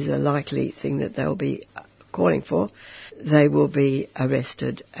is a likely thing that they'll be calling for, they will be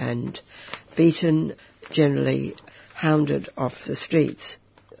arrested and beaten, generally hounded off the streets.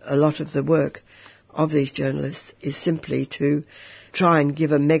 A lot of the work of these journalists is simply to try and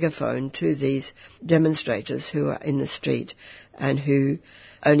give a megaphone to these demonstrators who are in the street and who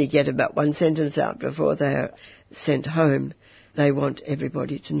only get about one sentence out before they're sent home. They want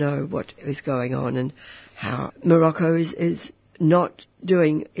everybody to know what is going on and how Morocco is not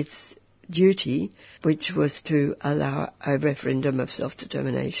doing its duty, which was to allow a referendum of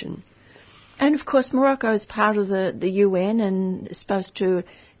self-determination. And of course Morocco is part of the UN and is supposed to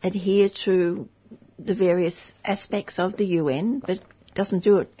adhere to the various aspects of the UN, but doesn't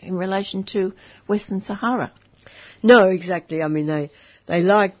do it in relation to Western Sahara. No, exactly. I mean, they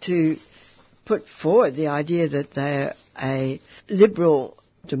like to put forward the idea that they're a liberal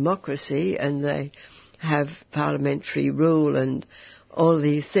democracy and they have parliamentary rule and all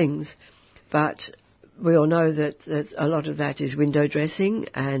these things, but we all know that a lot of that is window dressing,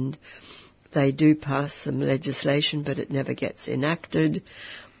 and they do pass some legislation but it never gets enacted,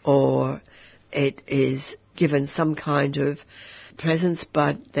 or it is given some kind of presence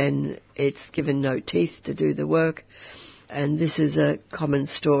but then it's given no teeth to do the work. And this is a common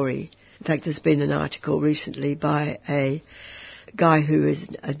story. In fact, there's been an article recently by a guy who is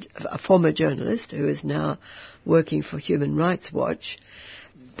a former journalist who is now working for Human Rights Watch,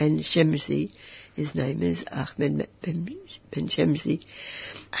 Ben Shemsi, his name is Ahmed Ben Shemsi,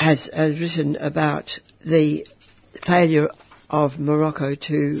 has written about the failure of Morocco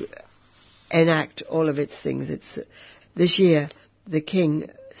to enact all of its things. This year, the king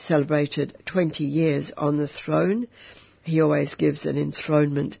celebrated 20 years on the throne. He always gives an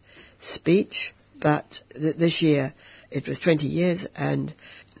enthronement speech, but this year it was 20 years, and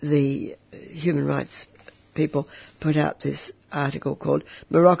the human rights people put out this article called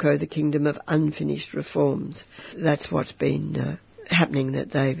Morocco, the Kingdom of Unfinished Reforms. That's what's been happening,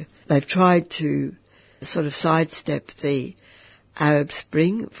 that they've tried to sort of sidestep the Arab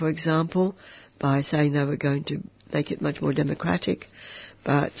Spring, for example, by saying they were going to make it much more democratic.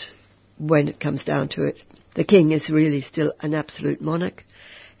 But when it comes down to it, the king is really still an absolute monarch.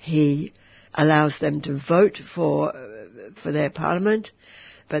 He allows them to vote for their parliament,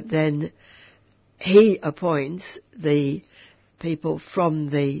 but then he appoints the people from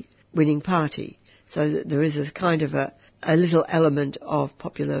the winning party. So that there is a kind of a little element of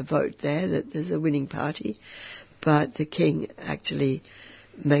popular vote there, that there's a winning party, but the king actually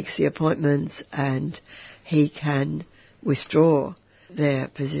makes the appointments and he can withdraw their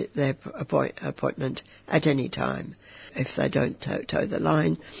appointment at any time. If they don't toe the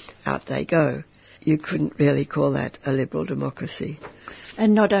line, out they go. You couldn't really call that a liberal democracy.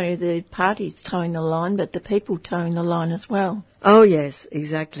 And not only the parties towing the line, but the people towing the line as well. Oh yes,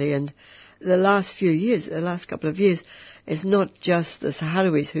 exactly. And the last couple of years, it's not just the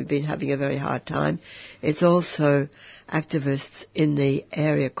Sahrawis who've been having a very hard time. It's also activists in the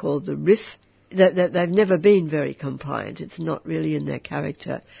area called the Rif. They've never been very compliant. It's not really in their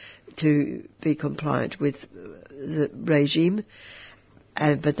character to be compliant with the regime,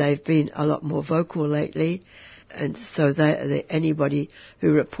 but they've been a lot more vocal lately, and so anybody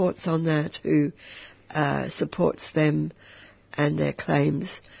who reports on that, who supports them and their claims,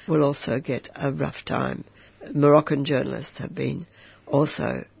 will also get a rough time. Moroccan journalists have been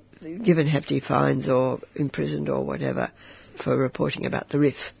also given hefty fines or imprisoned or whatever for reporting about the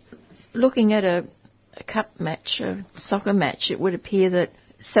Rif. Looking at a cup match, a soccer match, it would appear that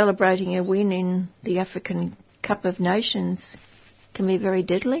celebrating a win in the African Cup of Nations can be very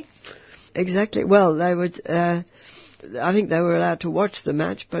deadly. Exactly. Well, they would. I think they were allowed to watch the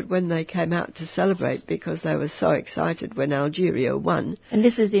match, but when they came out to celebrate, because they were so excited when Algeria won. And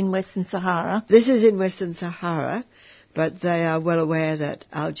this is in Western Sahara? This is in Western Sahara, but they are well aware that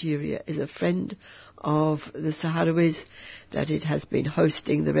Algeria is a friend of the Sahrawis, that it has been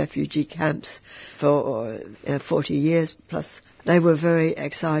hosting the refugee camps for 40 years plus. They were very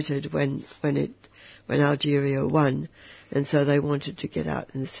excited when Algeria won, and so they wanted to get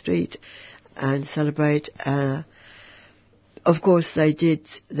out in the street and celebrate. Of course, they did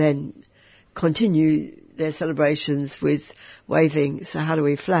then continue their celebrations with waving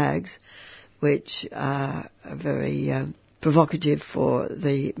Sahrawi flags, which are very provocative for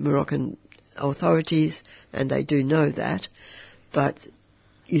the Moroccan authorities, and they do know that, but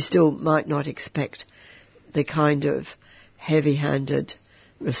you still might not expect the kind of heavy-handed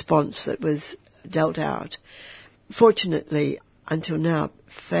response that was dealt out. Fortunately, until now,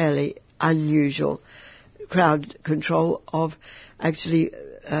 fairly unusual crowd control of actually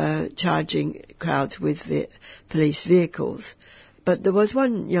charging crowds with police vehicles. But there was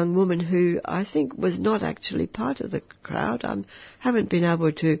one young woman who I think was not actually part of the crowd. I haven't been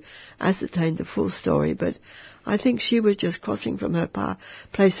able to ascertain the full story, but I think she was just crossing from her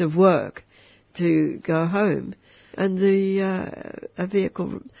place of work to go home. And a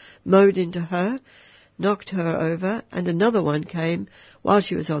vehicle mowed into her, knocked her over, and another one came while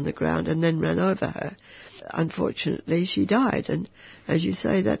she was on the ground and then ran over her. Unfortunately, she died, and as you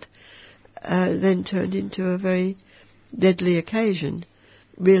say, that then turned into a very deadly occasion,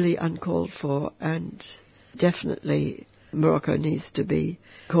 really uncalled for, and definitely Morocco needs to be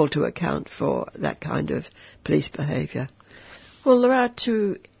called to account for that kind of police behaviour. Well, there are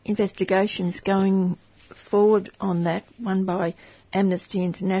two investigations going forward on that, one by Amnesty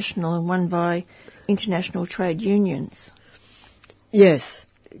International and one by international trade unions. Yes,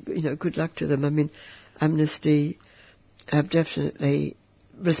 good luck to them. I mean, Amnesty have definitely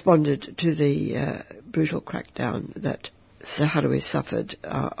responded to the brutal crackdown that Sahrawis suffered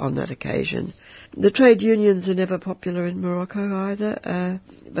on that occasion. The trade unions are never popular in Morocco either,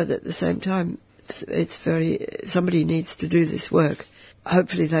 but at the same time, somebody needs to do this work.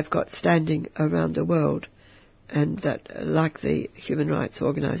 Hopefully they've got standing around the world, and that, like the human rights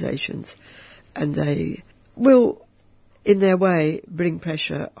organisations, and they will, in their way, bring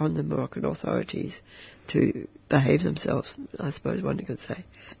pressure on the Moroccan authorities to behave themselves, I suppose one could say.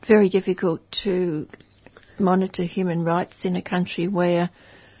 Very difficult to monitor human rights in a country where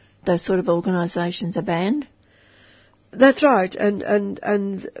those sort of organisations are banned. That's right,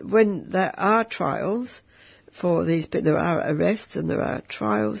 and when there are trials for these, there are arrests and there are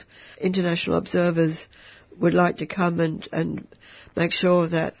trials, international observers would like to come and make sure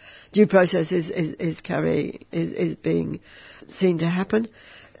that due process is being seen to happen,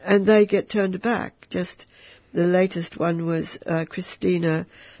 and they get turned back. Just the latest one was Cristina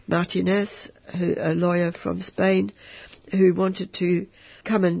Martinez, a lawyer from Spain, who wanted to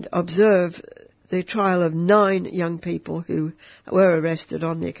come and observe the trial of 9 young people who were arrested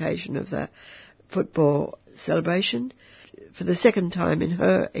on the occasion of the football celebration for the second time in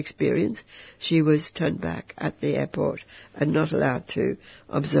her experience, she was turned back at the airport and not allowed to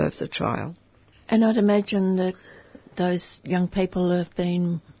observe the trial. And I'd imagine that those young people have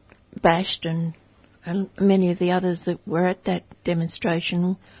been bashed, and many of the others that were at that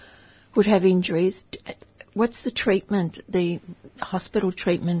demonstration would have injuries. What's the treatment, the hospital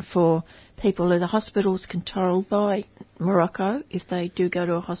treatment for people? Are the hospitals controlled by Morocco if they do go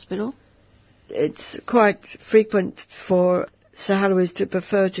to a hospital? It's quite frequent for Sahrawis to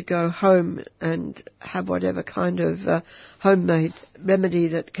prefer to go home and have whatever kind of homemade remedy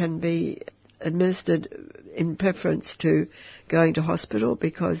that can be administered in preference to going to hospital,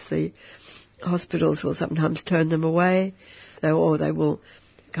 because the hospitals will sometimes turn them away, or they will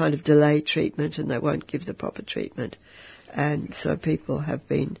kind of delay treatment and they won't give the proper treatment. And so people have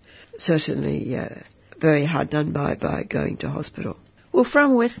been certainly very hard done by going to hospital. Well,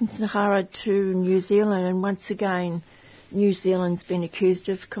 from Western Sahara to New Zealand, and once again, New Zealand's been accused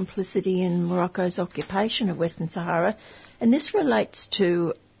of complicity in Morocco's occupation of Western Sahara, and this relates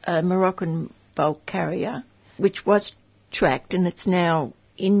to a Moroccan bulk carrier, which was tracked and it's now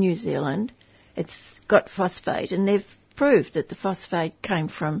in New Zealand. It's got phosphate, and they've proved that the phosphate came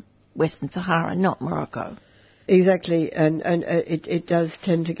from Western Sahara, not Morocco. Exactly, and it does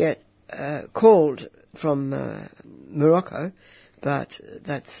tend to get called from Morocco, but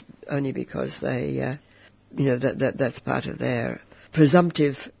that's only because they, that's part of their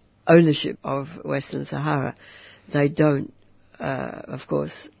presumptive ownership of Western Sahara. They don't, of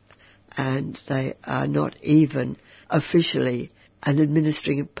course, and they are not even officially an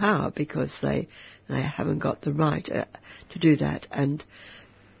administering power, because they haven't got the right to do that. And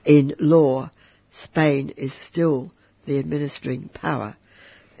in law, Spain is still the administering power.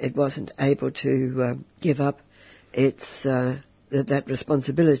 It wasn't able to give up its that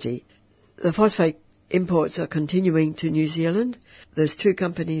responsibility. The phosphate imports are continuing to New Zealand. There's 2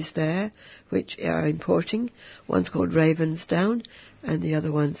 companies there which are importing. One's called Ravensdown and the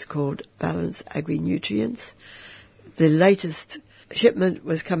other one's called Balance Agri-Nutrients. The latest shipment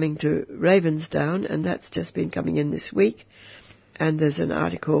was coming to Ravensdown, and that's just been coming in this week. And there's an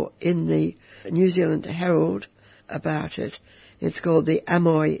article in the New Zealand Herald about it. It's called the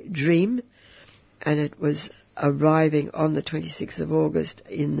Amoy Dream, and it was arriving on the 26th of August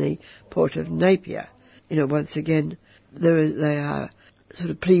in the port of Napier. Once again, they are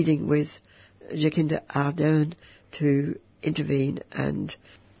sort of pleading with Jacinda Ardern to intervene and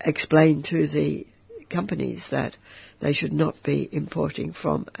explain to the companies that they should not be importing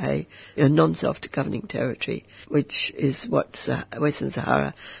from a non-self-governing territory, which is what Western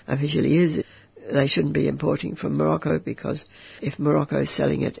Sahara officially is. They shouldn't be importing from Morocco, because if Morocco is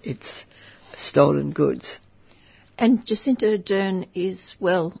selling it, it's stolen goods. And Jacinda Ardern is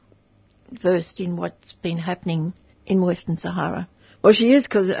well versed in what's been happening in Western Sahara. Well, she is,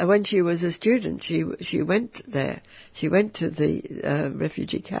 because when she was a student, she went there. She went to the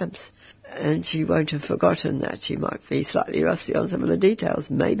refugee camps, and she won't have forgotten that. She might be slightly rusty on some of the details,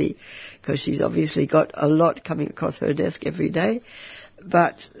 maybe, because she's obviously got a lot coming across her desk every day.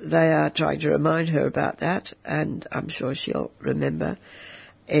 But they are trying to remind her about that, and I'm sure she'll remember.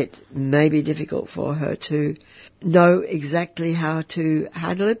 It may be difficult for her to know exactly how to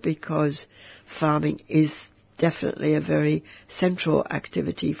handle it, because farming is definitely a very central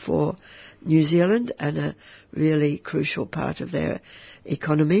activity for New Zealand and a really crucial part of their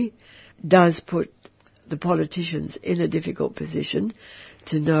economy. Does put the politicians in a difficult position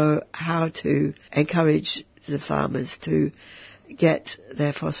to know how to encourage the farmers to get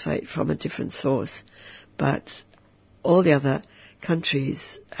their phosphate from a different source. But all the other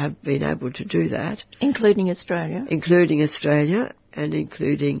countries have been able to do that. Including Australia. Including Australia, and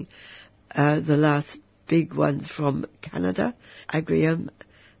including the last big ones from Canada, Agrium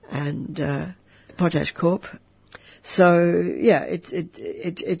and Potash Corp. So, yeah,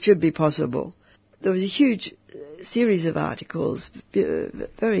 it should be possible. There was a huge series of articles,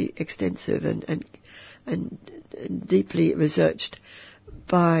 very extensive and deeply researched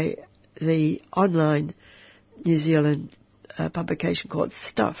by the online New Zealand publication called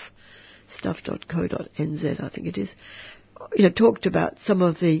stuff.co.nz, I think it is. Talked about some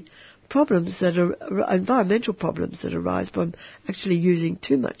of the problems that are environmental problems that arise from actually using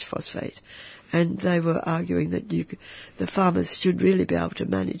too much phosphate. And they were arguing that the farmers should really be able to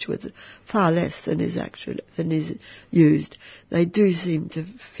manage with far less than is used. They do seem to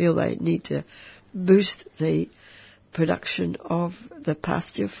feel they need to boost the production of the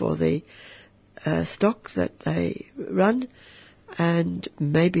pasture for the stocks that they run, and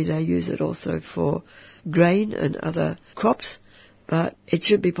maybe they use it also for grain and other crops. But it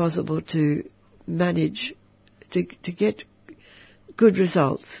should be possible to manage to get good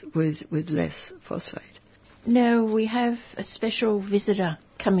results with less phosphate. Now, we have a special visitor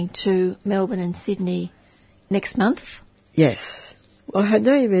coming to Melbourne and Sydney next month. Yes. Well, her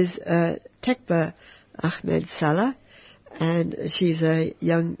name is Tekba Ahmed Salah, and she's a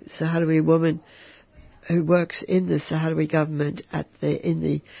young Sahrawi woman who works in the Sahrawi government in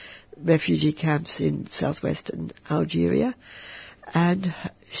the refugee camps in southwestern Algeria. And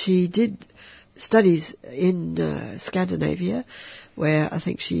she did studies in Scandinavia, where I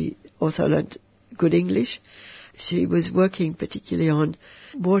think she also learnt good English. She was working particularly on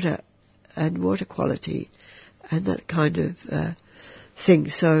water and water quality and that kind of thing.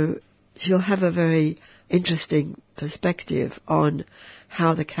 So she'll have a very interesting perspective on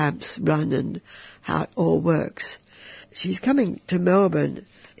how the camps run and how it all works. She's coming to Melbourne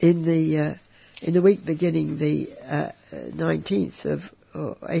in the week beginning the 18th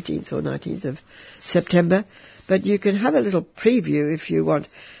or 19th of September, but you can have a little preview if you want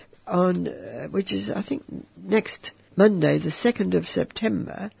on which is I think next Monday, the 2nd of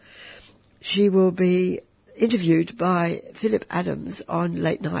September. She will be interviewed by Philip Adams on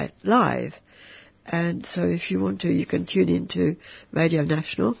Late Night Live, and so if you want to, you can tune into Radio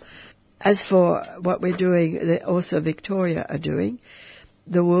National. As for what we're doing, also Victoria are doing,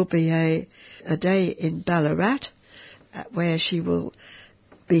 there will be a day in Ballarat where she will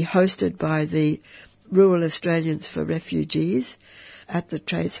be hosted by the Rural Australians for Refugees at the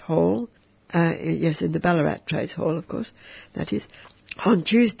Trades Hall. Yes, in the Ballarat Trades Hall, of course, that is. On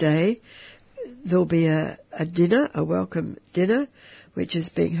Tuesday, there'll be a dinner, a welcome dinner, which is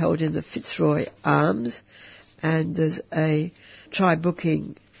being held in the Fitzroy Arms, and there's a try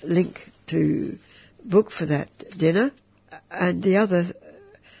booking link to book for that dinner. And the other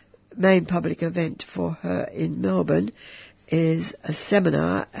main public event for her in Melbourne is a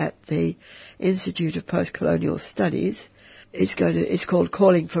seminar at the Institute of Postcolonial Studies. It's called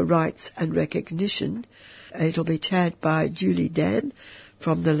Calling for Rights and Recognition. It'll be chaired by Julie Dan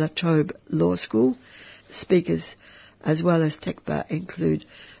from the La Trobe Law School. Speakers as well as Tekba include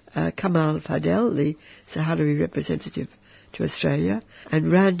Kamal Fadel, the Sahrawi representative to Australia,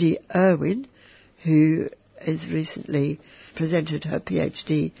 and Randy Irwin, who has recently presented her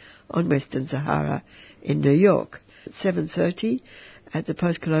PhD on Western Sahara in New York. At 7:30 at the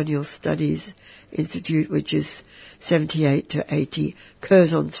Postcolonial Studies Institute, which is 78 to 80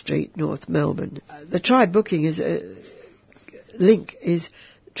 Curzon Street, North Melbourne. The try booking link is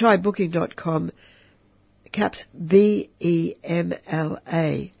trybooking.com caps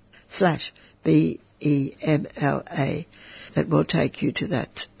BEMLA /BEMLA. That will take you to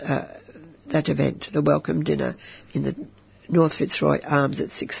that event, the welcome dinner in the North Fitzroy Arms at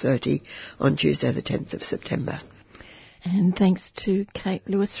 6:30 on Tuesday the 10th of September. And thanks to Kate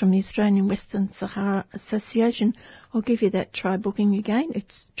Lewis from the Australian Western Sahara Association. I'll give you that try booking again.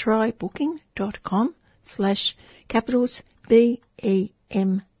 It's trybooking.com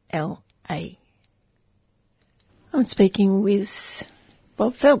 /BEMLA. I'm speaking with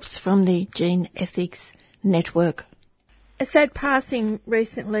Bob Phelps from the Gene Ethics Network. A sad passing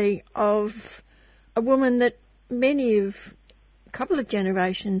recently of a woman that many of a couple of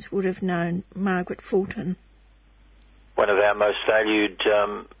generations would have known, Margaret Fulton. One of our most valued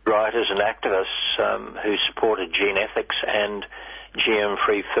writers and activists who supported gene ethics and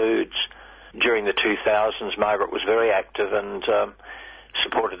GM-free foods. During the 2000s, Margaret was very active and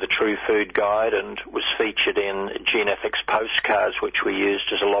supported the True Food Guide and was featured in gene ethics postcards, which we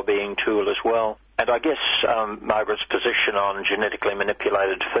used as a lobbying tool as well. And I guess Margaret's position on genetically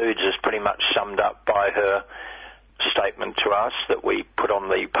manipulated foods is pretty much summed up by her statement to us that we put on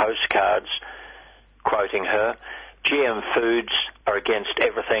the postcards, quoting her, "GM foods are against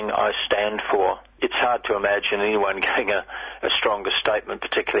everything I stand for." It's hard to imagine anyone getting a stronger statement,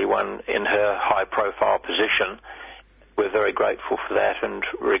 particularly one in her high-profile position. We're very grateful for that and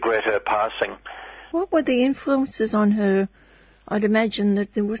regret her passing. What were the influences on her? I'd imagine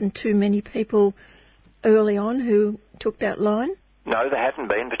that there wasn't too many people early on who took that line. No, there hadn't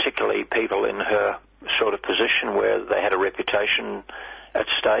been, particularly people in her sort of position where they had a reputation at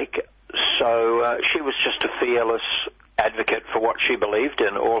stake. So she was just a fearless advocate for what she believed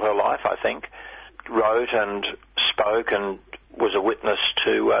in all her life, I think. Wrote and spoke and was a witness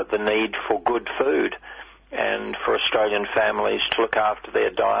to the need for good food and for Australian families to look after their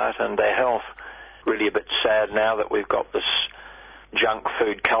diet and their health. Really a bit sad now that we've got this junk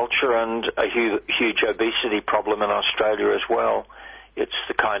food culture and a huge obesity problem in Australia as well. It's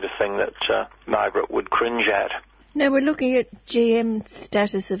the kind of thing that Margaret would cringe at. Now we're looking at GM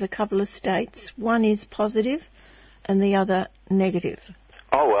status of a couple of states. One is positive and the other negative.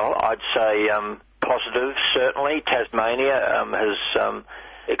 Oh, well, I'd say positive, certainly. Tasmania has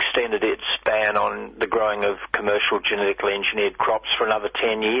extended its ban on the growing of commercial genetically engineered crops for another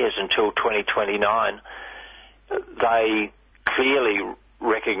 10 years until 2029. They clearly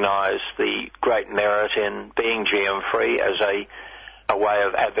recognise the great merit in being GM-free as a way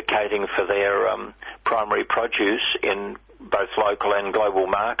of advocating for their primary produce in both local and global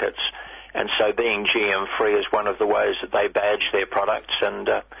markets. And so being GM-free is one of the ways that they badge their products and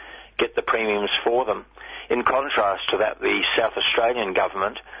get the premiums for them. In contrast to that, the South Australian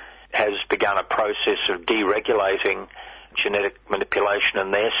government has begun a process of deregulating genetic manipulation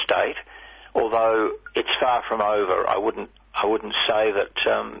in their state, although it's far from over. I wouldn't say that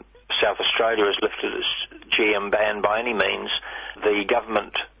South Australia has lifted its GM ban by any means. The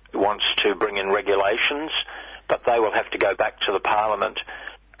government wants to bring in regulations, but they will have to go back to the Parliament,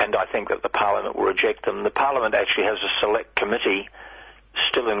 and I think that the Parliament will reject them. The Parliament actually has a select committee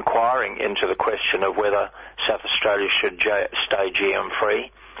still inquiring into the question of whether South Australia should stay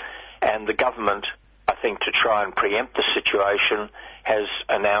GM-free, and the government, I think, to try and preempt the situation, has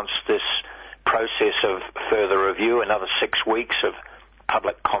announced this process of further review, another 6 weeks of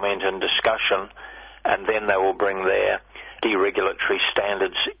public comment and discussion, and then they will bring their deregulatory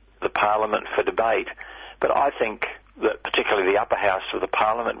standards to the Parliament for debate. But I think that particularly the upper house of the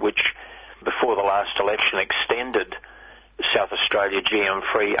Parliament, which before the last election extended South Australia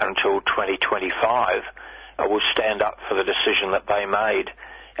GM-free until 2025, will stand up for the decision that they made,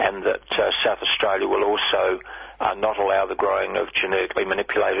 and that South Australia will also not allow the growing of genetically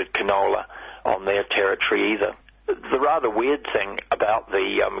manipulated canola on their territory either. The rather weird thing about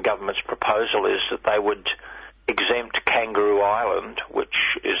the government's proposal is that they would exempt Kangaroo Island,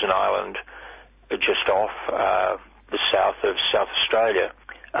 which is an island just off the south of South Australia,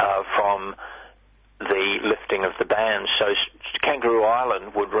 from the lifting of the ban. So Kangaroo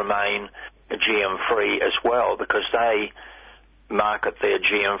Island would remain GM-free as well, because they market their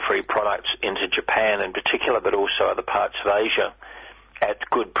GM-free products into Japan in particular, but also other parts of Asia, at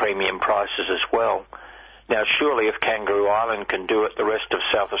good premium prices as well. Now, surely if Kangaroo Island can do it, the rest of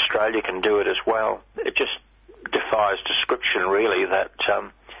South Australia can do it as well. It just defies description, really, that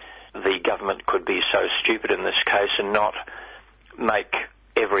the government could be so stupid in this case and not make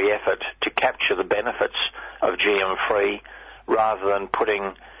every effort to capture the benefits of GM-free, rather than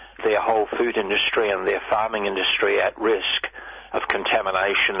putting their whole food industry and their farming industry at risk of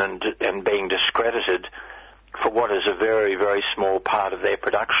contamination and being discredited for what is a very, very small part of their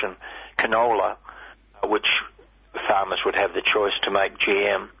production. Canola, which farmers would have the choice to make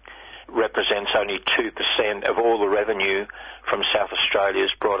GM, represents only 2% of all the revenue from South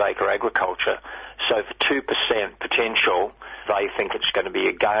Australia's broadacre agriculture. So for 2% potential, they think it's going to be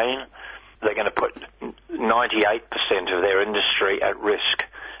a gain. They're going to put 98% of their industry at risk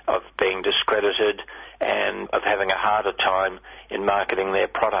of being discredited and of having a harder time in marketing their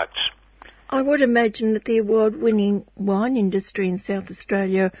products. I would imagine that the award-winning wine industry in South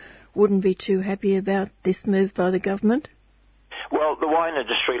Australia wouldn't be too happy about this move by the government. Well, the wine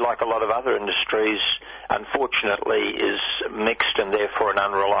industry, like a lot of other industries, unfortunately is mixed and therefore an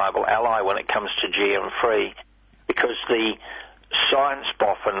unreliable ally when it comes to GM-free, because the science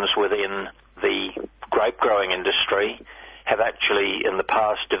boffins within the grape-growing industry have actually in the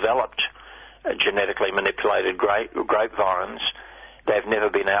past developed genetically manipulated grapevines. They've never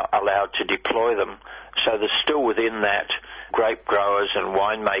been allowed to deploy them. So there's still within that grape growers and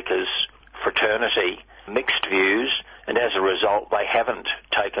winemakers fraternity mixed views, and as a result they haven't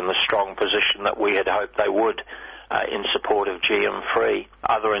taken the strong position that we had hoped they would in support of GM-free.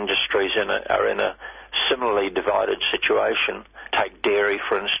 Other industries are in a similarly divided situation. Take dairy,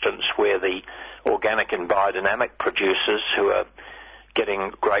 for instance, where the organic and biodynamic producers who are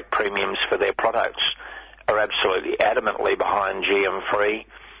getting great premiums for their products are absolutely adamantly behind GM-free,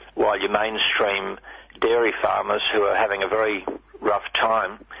 while your mainstream dairy farmers who are having a very rough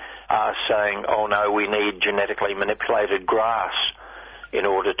time are saying, oh no, we need genetically manipulated grass in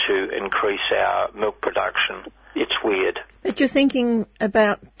order to increase our milk production. It's weird. But you're thinking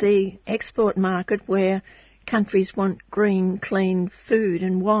about the export market where countries want green, clean food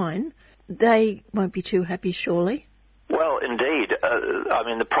and wine. They won't be too happy, surely. Well, indeed. I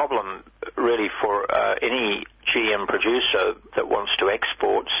mean, the problem really for any GM producer that wants to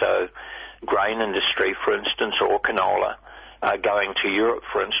export, so grain industry, for instance, or canola, going to Europe,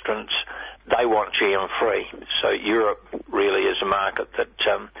 for instance, they want GM-free. So Europe really is a market that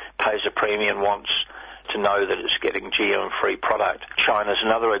pays a premium, wants to know that it's getting GM-free product. China's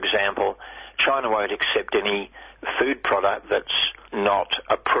another example. China won't accept any food product that's not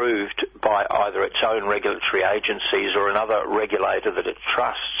approved by either its own regulatory agencies or another regulator that it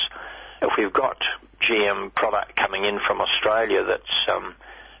trusts. if we've got GM product coming in from Australia that's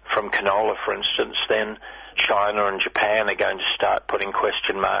from canola, for instance, then China and Japan are going to start putting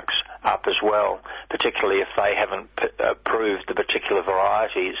question marks up as well, particularly if they haven't approved the particular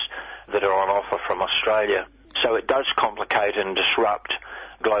varieties that are on offer from Australia. So it does complicate and disrupt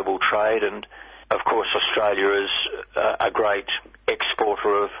global trade, and of course Australia is a great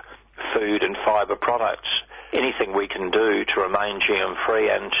exporter of food and fibre products. Anything we can do to remain GM-free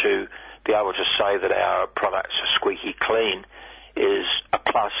and to be able to say that our products are squeaky clean is a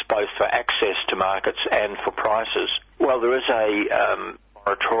plus both for access to markets and for prices. Well, there is a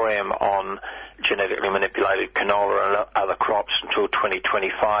moratorium on genetically manipulated canola and other crops until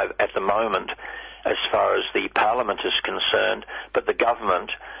 2025 at the moment as far as the Parliament is concerned, but the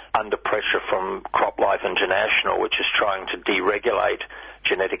government, under pressure from CropLife International, which is trying to deregulate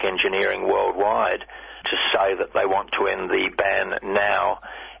genetic engineering worldwide, to say that they want to end the ban now,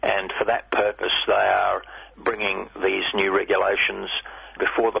 and for that purpose they are bringing these new regulations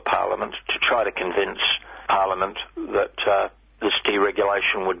before the Parliament to try to convince Parliament that this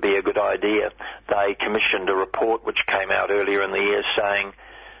deregulation would be a good idea. They commissioned a report which came out earlier in the year saying,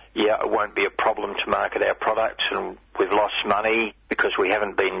 yeah, it won't be a problem to market our products, and we've lost money because we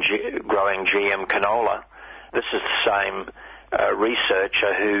haven't been growing GM canola. This is the same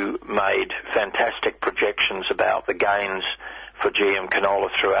researcher who made fantastic projections about the gains for GM canola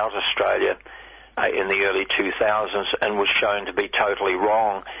throughout Australia in the early 2000s and was shown to be totally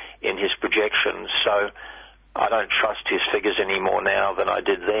wrong in his projections. So I don't trust his figures any more now than I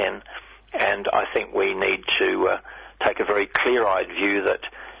did then, and I think we need to take a very clear-eyed view that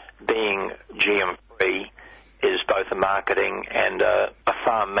being GM-free is both a marketing and a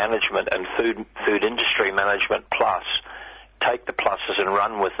farm management and food industry management plus. Take the pluses and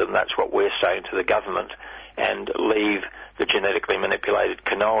run with them. That's what we're saying to the government, and leave the genetically manipulated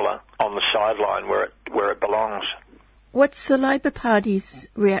canola on the sideline where it belongs. What's the Labor Party's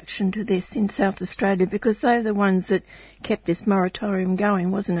reaction to this in South Australia? Because they're the ones that kept this moratorium going,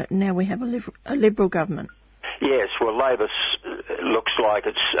 wasn't it? And now we have a Liberal government. Yes, well, Labor looks like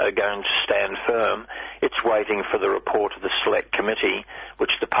it's going to stand firm. It's waiting for the report of the Select Committee,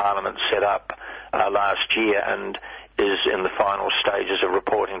 which the Parliament set up last year and is in the final stages of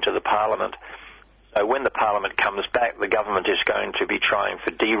reporting to the Parliament. When the Parliament comes back, the government is going to be trying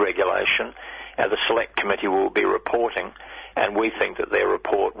for deregulation. The Select Committee will be reporting, and we think that their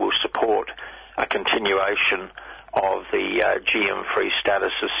report will support a continuation of the GM-free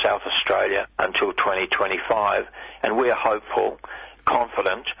status of South Australia until 2025, and we're hopeful,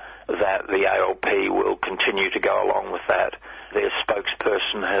 confident that the ALP will continue to go along with that. Their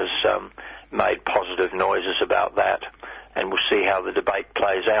spokesperson has made positive noises about that, and we'll see how the debate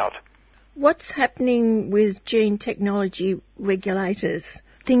plays out. What's happening with gene technology regulators?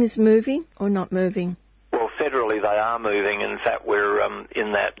 Things moving or not moving? Well, federally they are moving. In fact, we're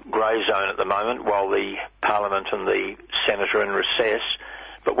in that grey zone at the moment while the Parliament and the Senate are in recess.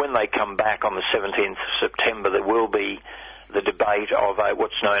 But when they come back on the 17th of September, there will be the debate of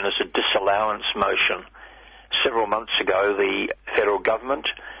what's known as a disallowance motion. Several months ago, the federal government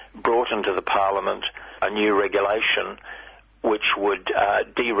brought into the Parliament a new regulation which would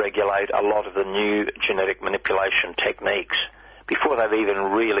deregulate a lot of the new genetic manipulation techniques before they've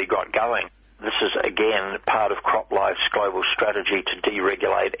even really got going. This is, again, part of CropLife's global strategy to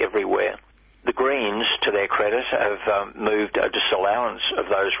deregulate everywhere. The Greens, to their credit, have moved a disallowance of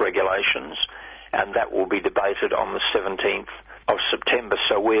those regulations, and that will be debated on the 17th of September.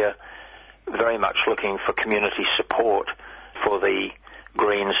 So we're very much looking for community support for the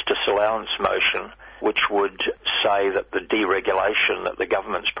Greens disallowance motion, which would say that the deregulation that the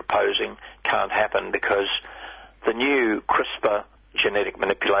government's proposing can't happen because the new CRISPR genetic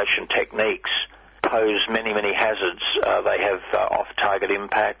manipulation techniques pose many, many hazards. They have off-target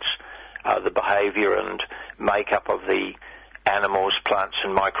impacts. The behaviour and makeup of the animals, plants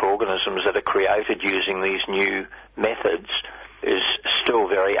and microorganisms that are created using these new methods is still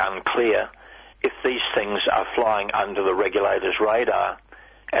very unclear. If these things are flying under the regulator's radar,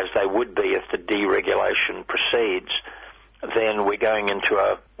 as they would be if the deregulation proceeds, then we're going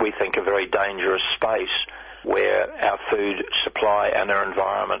into we think, a very dangerous space where our food supply and our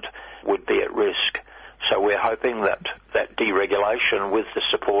environment would be at risk. So we're hoping that deregulation, with the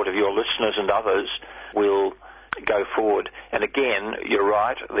support of your listeners and others, will go forward. And again, you're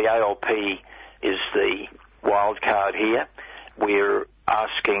right, the ALP is the wild card here. We're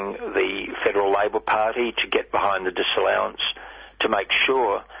asking the Federal Labor Party to get behind the disallowance to make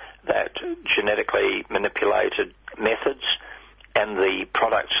sure that genetically manipulated methods and the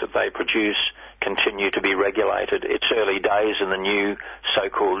products that they produce continue to be regulated. It's early days in the new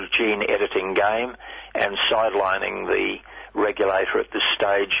so-called gene editing game, and sidelining the regulator at this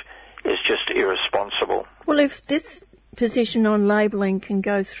stage is just irresponsible. Well, if this position on labelling can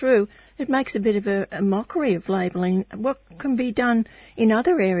go through, it makes a bit of a mockery of labelling. What can be done in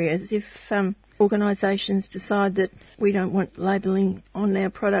other areas if organisations decide that we don't want labelling on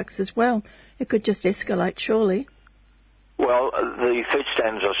our products as well? It could just escalate, surely. Well, the Food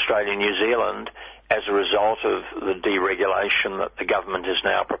Standards Australia New Zealand, as a result of the deregulation that the government is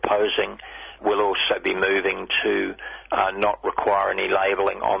now proposing, will also be moving to not require any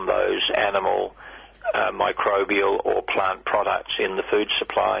labelling on those animal, microbial or plant products in the food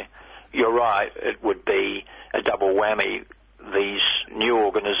supply. You're right, it would be a double whammy. These new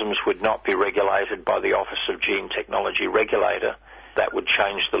organisms would not be regulated by the Office of Gene Technology Regulator. That would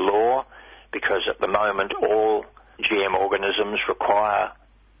change the law, because at the moment all GM organisms require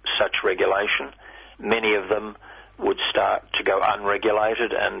such regulation. Many of them would start to go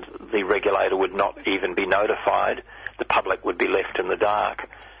unregulated, and the regulator would not even be notified. The public would be left in the dark.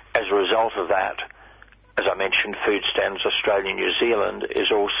 As a result of that, as I mentioned, Food Standards Australia New Zealand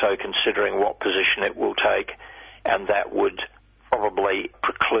is also considering what position it will take, and that would probably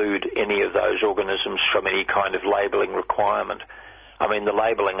preclude any of those organisms from any kind of labelling requirement. I mean, the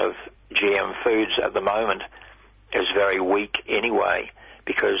labelling of GM foods at the moment is very weak anyway,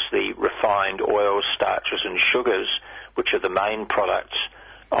 because the refined oils, starches and sugars, which are the main products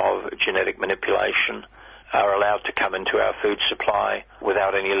of genetic manipulation, are allowed to come into our food supply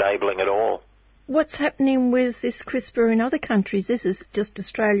without any labelling at all. What's happening with this CRISPR in other countries? This is just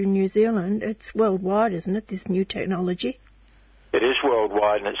Australia and New Zealand. It's worldwide, isn't it, this new technology? It is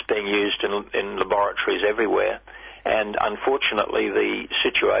worldwide, and it's being used in laboratories everywhere. And unfortunately, the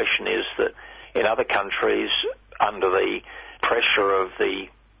situation is that in other countries, under the pressure of the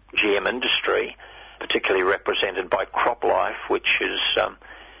GM industry, particularly represented by CropLife, which is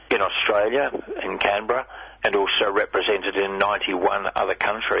in Australia, in Canberra, and also represented in 91 other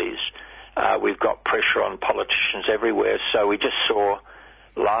countries, we've got pressure on politicians everywhere. So we just saw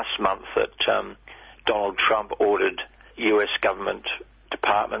last month that Donald Trump ordered US government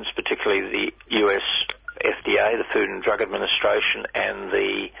departments, particularly the US FDA, the Food and Drug Administration, and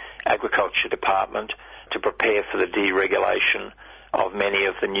the Agriculture Department, to prepare for the deregulation of many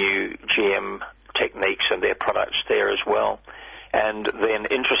of the new GM techniques and their products there as well. And then,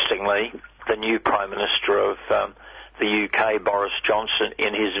 interestingly, the new Prime Minister of the UK, Boris Johnson,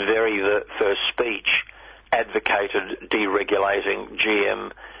 in his very first speech, advocated deregulating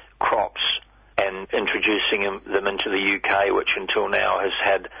GM crops and introducing them into the UK, which until now has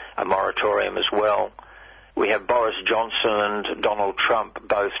had a moratorium as well. We have Boris Johnson and Donald Trump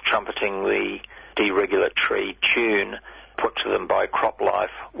both trumpeting the deregulatory tune put to them by CropLife,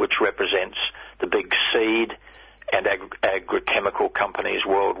 which represents the big seed and agrochemical companies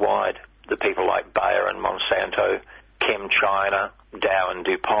worldwide. The people like Bayer and Monsanto, ChemChina, Dow and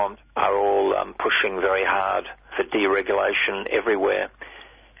DuPont are all pushing very hard for deregulation everywhere,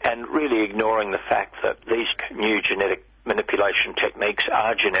 and really ignoring the fact that these new genetic manipulation techniques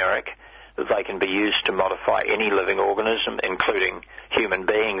are generic, that they can be used to modify any living organism, including human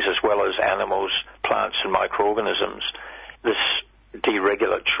beings as well as animals, plants and microorganisms. This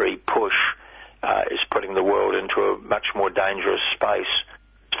deregulatory push is putting the world into a much more dangerous space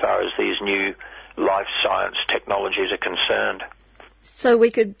as far as these new life science technologies are concerned. So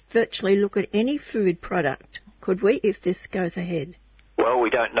we could virtually look at any food product, could we, if this goes ahead? Well,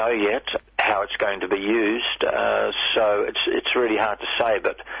 we don't know yet how it's going to be used, so it's really hard to say,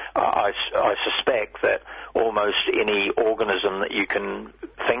 but I suspect that almost any organism that you can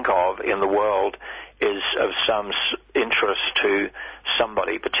think of in the world is of some interest to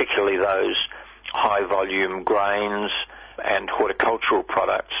somebody, particularly those high-volume grains and horticultural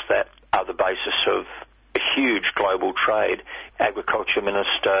products that are the basis of a huge global trade. Agriculture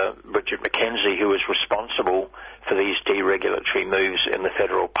Minister Bridget McKenzie, who is responsible for these deregulatory moves in the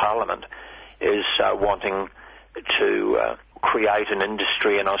federal parliament, is wanting to create an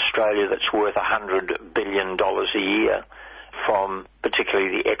industry in Australia that's worth $100 billion a year from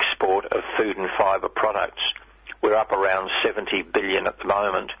particularly the export of food and fibre products. We're up around $70 billion at the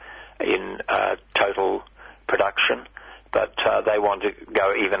moment in total production, but they want to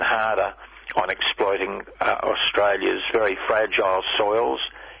go even harder on exploiting Australia's very fragile soils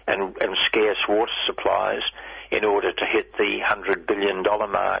and scarce water supplies in order to hit the $100 billion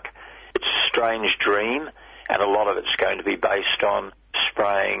mark. It's a strange dream, and a lot of it's going to be based on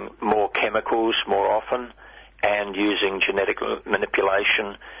spraying more chemicals more often and using genetic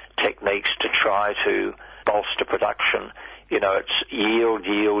manipulation techniques to try to bolster production You know, it's yield,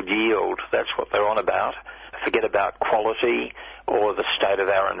 yield, yield. That's what they're on about. Forget about quality or the state of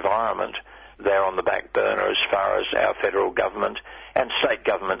our environment. They're on the back burner as far as our federal government and state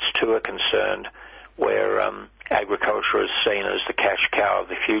governments too are concerned, where agriculture is seen as the cash cow of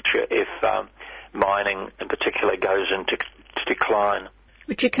the future if mining in particular goes into decline.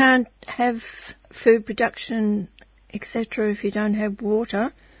 But you can't have food production, etc., if you don't have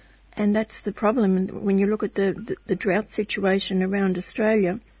water, and that's the problem. When you look at the drought situation around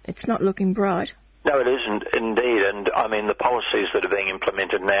Australia, it's not looking bright. No, it isn't indeed, and I mean the policies that are being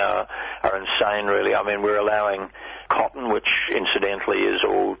implemented now are insane really. I mean we're allowing cotton, which incidentally is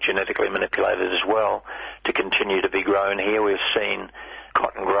all genetically manipulated as well, to continue to be grown here. We've seen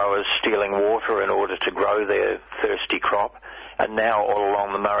cotton growers stealing water in order to grow their thirsty crop, and now all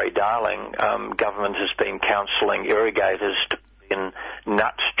along the Murray-Darling, government has been counselling irrigators to put in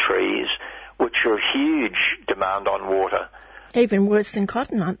nut trees, which are a huge demand on water. Even worse than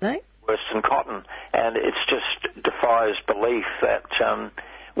cotton, aren't they? Worse than cotton, and it just defies belief that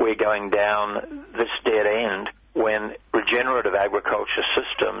we're going down this dead end when regenerative agriculture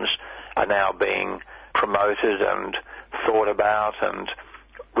systems are now being promoted and thought about and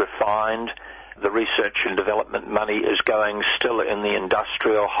refined. The research and development money is going still in the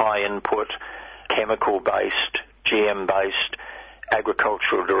industrial, high-input, chemical-based, GM-based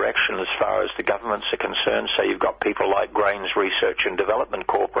agricultural direction as far as the governments are concerned. So you've got people like Grains Research and Development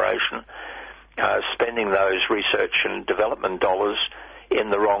Corporation spending those research and development dollars in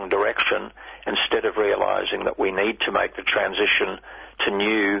the wrong direction instead of realising that we need to make the transition to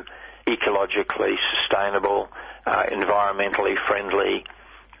new, ecologically sustainable, environmentally friendly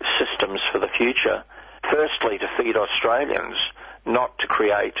systems for the future. Firstly, to feed Australians, not to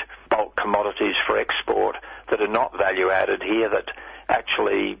create bulk commodities for export that are not value-added here, that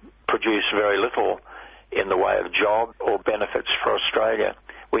actually produce very little in the way of job or benefits for Australia.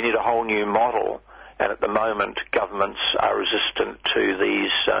 We need a whole new model, and at the moment governments are resistant to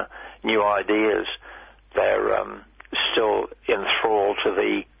these new ideas. They're still enthralled to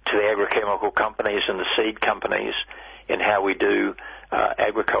the agrochemical companies and the seed companies in how we do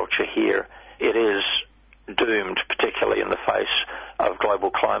agriculture here. It is doomed, particularly in the face of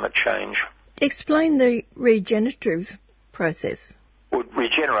global climate change. Explain the regenerative process. Well,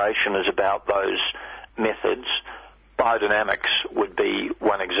 regeneration is about those methods. Biodynamics would be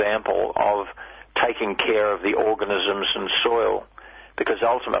one example of taking care of the organisms and soil, because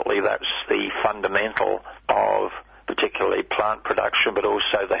ultimately that's the fundamental of particularly plant production, but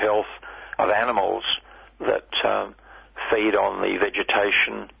also the health of animals that feed on the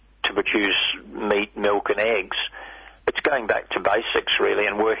vegetation to produce meat, milk and eggs. It's going back to basics really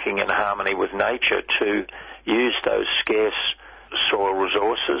and working in harmony with nature to use those scarce soil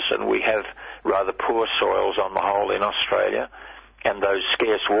resources, and we have rather poor soils on the whole in Australia, and those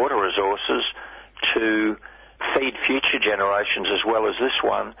scarce water resources to feed future generations as well as this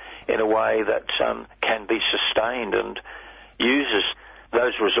one in a way that can be sustained and uses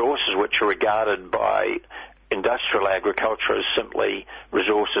those resources which are regarded by industrial agriculture as simply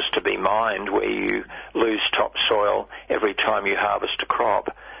resources to be mined, where you lose topsoil every time you harvest a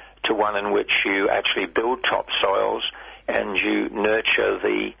crop, to one in which you actually build topsoils and you nurture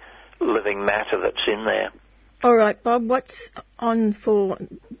the living matter that's in there. All right, Bob, what's on for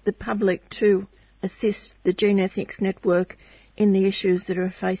the public to assist the Gene Ethics Network in the issues that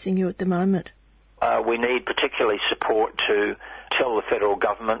are facing you at the moment? We need particularly support to tell the federal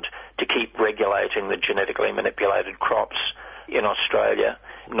government to keep regulating the genetically manipulated crops in Australia,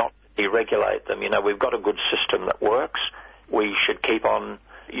 not deregulate them. You know, we've got a good system that works. We should keep on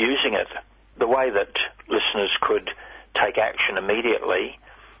using it. The way that listeners could take action immediately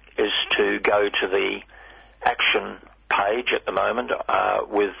is to go to the action page at the moment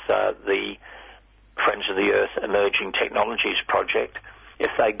with the Friends of the Earth Emerging Technologies Project.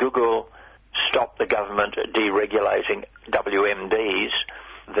 If they Google "Stop the Government Deregulating WMDs,"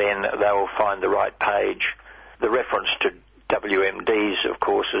 then they will find the right page. The reference to WMDs, of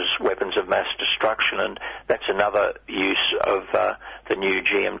course, is weapons of mass destruction, and that's another use of the new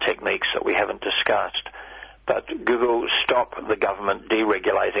GM techniques that we haven't discussed. But Google "Stop the Government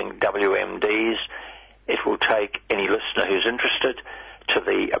Deregulating WMDs." It will take any listener who's interested to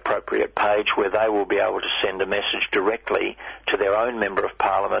the appropriate page where they will be able to send a message directly to their own Member of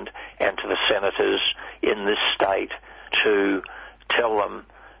Parliament and to the senators in this state to tell them,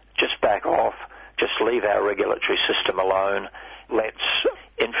 just back off, just leave our regulatory system alone. Let's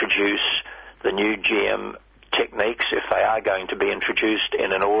introduce the new GM techniques, if they are going to be introduced,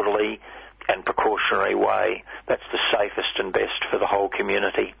 in an orderly and precautionary way. That's the safest and best for the whole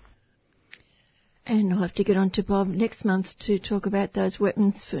community. And I'll have to get on to Bob next month to talk about those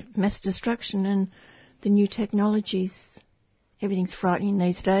weapons for mass destruction and the new technologies. Everything's frightening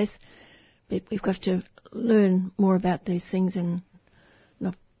these days, but we've got to learn more about these things and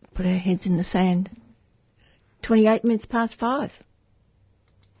not put our heads in the sand. 28 minutes past 5.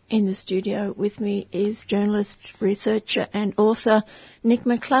 In the studio with me is journalist, researcher and author Nick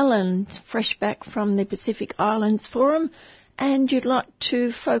McClelland, fresh back from the Pacific Islands Forum. And you'd like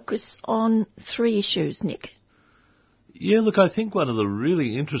to focus on 3 issues, Nick. Yeah, look, I think one of the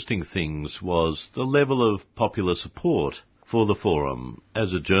really interesting things was the level of popular support for the forum.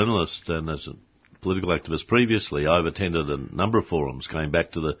 As a journalist and as a political activist previously, I've attended a number of forums going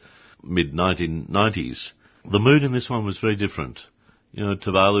back to the mid-1990s. The mood in this one was very different. You know,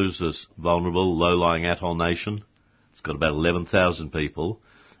 Tuvalu's this vulnerable, low-lying atoll nation. It's got about 11,000 people,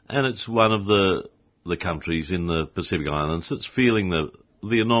 and it's one of the countries in the Pacific Islands that's feeling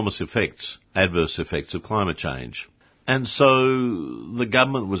the enormous effects, adverse effects of climate change. And so the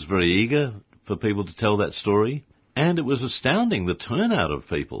government was very eager for people to tell that story, and it was astounding the turnout of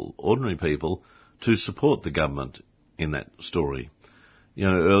people, ordinary people, to support the government in that story. You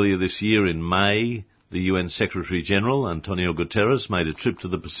know, earlier this year in May, the UN Secretary-General, Antonio Guterres, made a trip to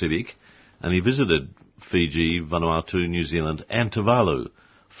the Pacific, and he visited Fiji, Vanuatu, New Zealand, and Tuvalu.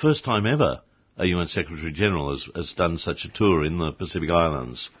 First time ever a UN Secretary-General has done such a tour in the Pacific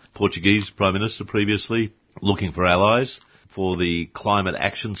Islands. Portuguese Prime Minister previously looking for allies for the Climate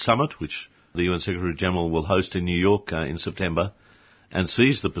Action Summit, which the UN Secretary-General will host in New York in September, and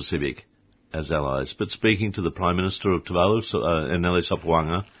sees the Pacific as allies. But speaking to the Prime Minister of Tuvalu, Enele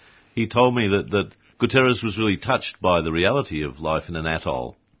Sopoaga, he told me that Guterres was really touched by the reality of life in an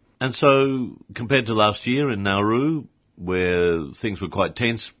atoll. And so, compared to last year in Nauru, where things were quite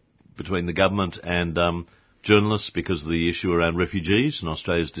tense between the government and journalists because of the issue around refugees and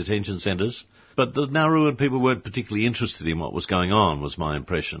Australia's detention centres, but the Nauruan people weren't particularly interested in what was going on, was my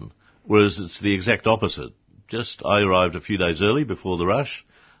impression. Whereas it's the exact opposite. I arrived a few days early before the rush,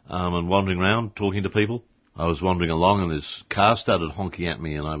 and wandering around, talking to people. I was wandering along and this car started honking at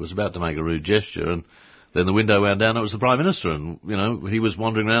me and I was about to make a rude gesture, and then the window wound down, it was the Prime Minister, and, you know, he was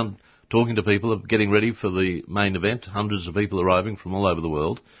wandering around talking to people, getting ready for the main event, hundreds of people arriving from all over the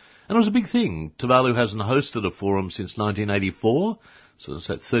world. And it was a big thing. Tuvalu hasn't hosted a forum since 1984, so it's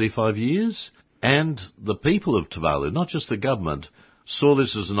at 35 years. And the people of Tuvalu, not just the government, saw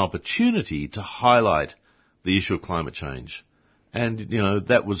this as an opportunity to highlight the issue of climate change. And, you know,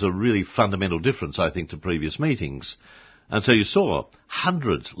 that was a really fundamental difference, I think, to previous meetings. And so you saw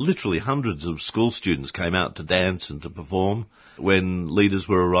literally hundreds of school students came out to dance and to perform when leaders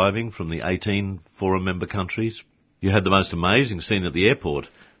were arriving from the 18 forum member countries. You had the most amazing scene at the airport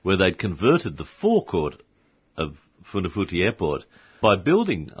where they'd converted the forecourt of Funafuti Airport by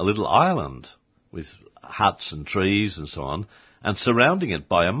building a little island with huts and trees and so on, and surrounding it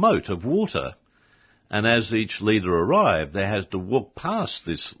by a moat of water. And as each leader arrived, they had to walk past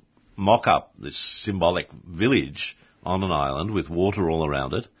this mock-up, this symbolic village on an island with water all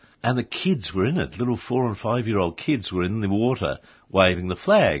around it, and the kids were in it. Little 4- and 5-year-old kids were in the water waving the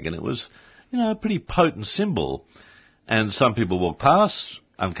flag, and it was, you know, a pretty potent symbol. And some people walked past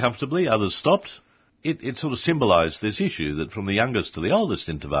uncomfortably, others stopped. It sort of symbolised this issue that from the youngest to the oldest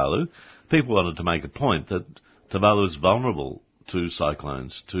in Tuvalu, people wanted to make a point that Tuvalu is vulnerable to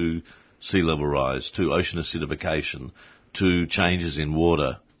cyclones, to sea level rise, to ocean acidification, to changes in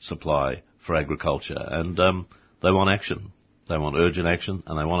water supply for agriculture. And they want action. They want urgent action,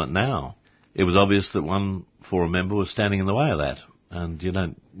 and they want it now. It was obvious that one forum member was standing in the way of that, and you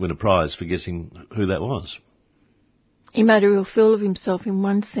don't win a prize for guessing who that was. He made a real fool of himself in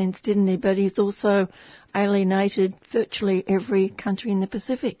one sense, didn't he? But he's also alienated virtually every country in the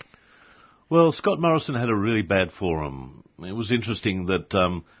Pacific. Well, Scott Morrison had a really bad forum. It was interesting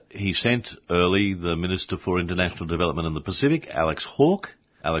that he sent early the Minister for International Development in the Pacific, Alex Hawke.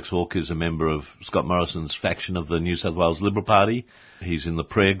 Alex Hawke is a member of Scott Morrison's faction of the New South Wales Liberal Party. He's in the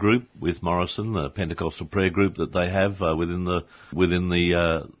prayer group with Morrison, the Pentecostal prayer group that they have within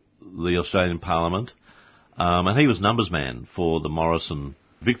the Australian Parliament. And he was numbers man for the Morrison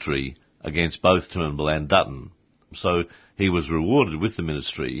victory against both Turnbull and Dutton. So he was rewarded with the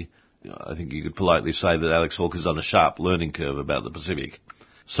ministry. I think you could politely say that Alex Hawke is on a sharp learning curve about the Pacific.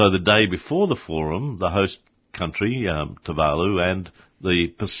 So the day before the forum, the host country, Tuvalu, and the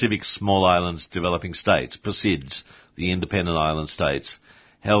Pacific Small Islands Developing States, PASIDS, the independent island states,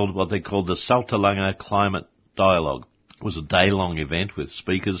 held what they called the Saltalanga Climate Dialogue. It was a day-long event with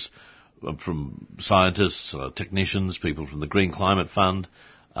speakers from scientists, technicians, people from the Green Climate Fund,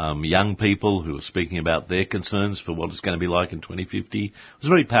 young people who were speaking about their concerns for what it's going to be like in 2050. It was a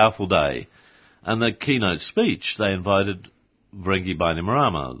very powerful day. And the keynote speech, they invited Virengi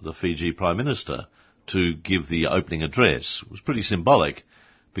Bainimarama, the Fiji Prime Minister, to give the opening address. It was pretty symbolic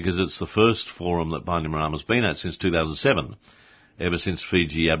because it's the first forum that Bainimarama's been at since 2007. Ever since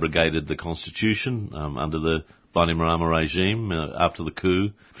Fiji abrogated the constitution under the Bainimarama regime after the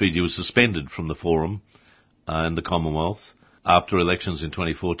coup, Fiji was suspended from the forum and the Commonwealth. After elections in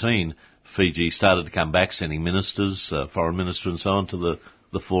 2014, Fiji started to come back, sending ministers, foreign minister and so on, to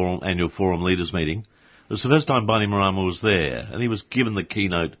the forum, annual forum leaders meeting. It was the first time Bainimarama was there, and he was given the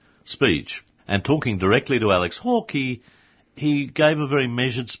keynote speech. And talking directly to Alex Hawke, he gave a very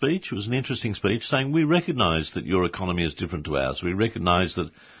measured speech. It was an interesting speech, saying, we recognise that your economy is different to ours. We recognise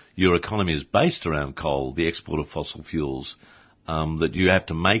that your economy is based around coal, the export of fossil fuels, that you have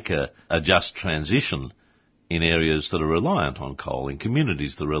to make a just transition in areas that are reliant on coal, in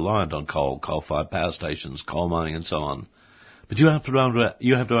communities that are reliant on coal, coal-fired power stations, coal mining and so on. But you have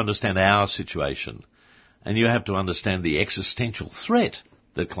to understand our situation, and you have to understand the existential threat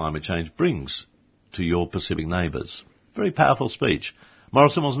that climate change brings to your Pacific neighbours. Very powerful speech.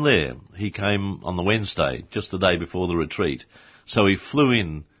 Morrison wasn't there. He came on the Wednesday, just the day before the retreat. So he flew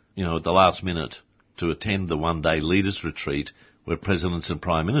in, at the last minute to attend the one-day leaders' retreat where presidents and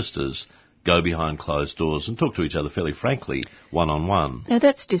prime ministers go behind closed doors and talk to each other fairly frankly, one-on-one. Now,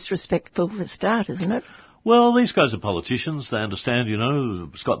 that's disrespectful for a start, isn't it? Well, these guys are politicians. They understand,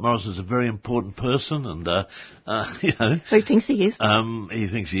 Scott Morrison's a very important person and, He thinks he is. He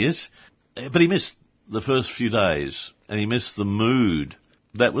thinks he is. But he missed the first few days, and he missed the mood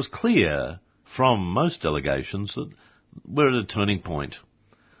that was clear from most delegations that we're at a turning point,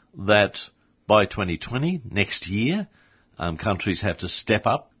 that by 2020, next year, countries have to step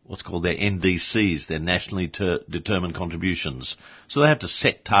up what's called their NDCs, their nationally determined contributions. So they have to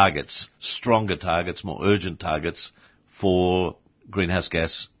set targets, stronger targets, more urgent targets for greenhouse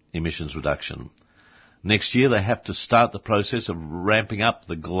gas emissions reduction. Next year they have to start the process of ramping up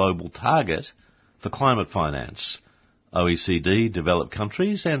the global target for climate finance. OECD, developed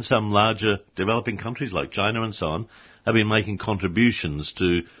countries, and some larger developing countries like China and so on have been making contributions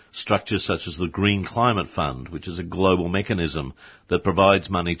to structures such as the Green Climate Fund, which is a global mechanism that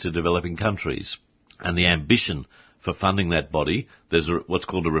provides money to developing countries. And the ambition for funding that body, there's what's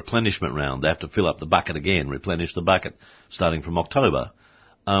called a replenishment round. They have to fill up the bucket again, replenish the bucket, starting from October.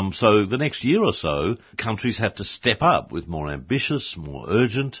 So the next year or so, countries have to step up with more ambitious, more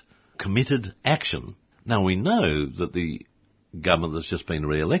urgent, committed action. Now, we know that the government that's just been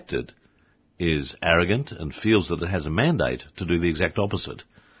re-elected is arrogant and feels that it has a mandate to do the exact opposite,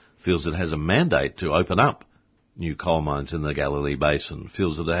 feels it has a mandate to open up new coal mines in the Galilee Basin,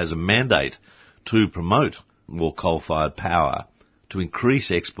 feels that it has a mandate to promote more coal-fired power, to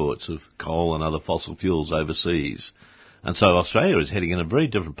increase exports of coal and other fossil fuels overseas. And so Australia is heading in a very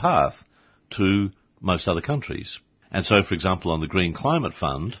different path to most other countries. And so, for example, on the Green Climate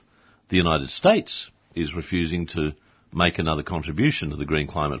Fund, the United States is refusing to make another contribution to the Green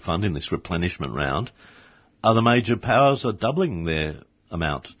Climate Fund in this replenishment round. Other major powers are doubling their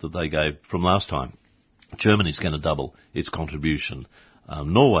amount that they gave from last time. Germany's going to double its contribution.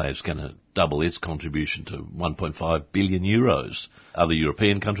 Norway is going to double its contribution to 1.5 billion euros. Other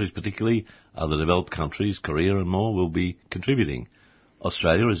European countries particularly, other developed countries, Korea and more, will be contributing.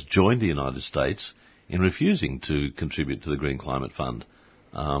 Australia has joined the United States in refusing to contribute to the Green Climate Fund.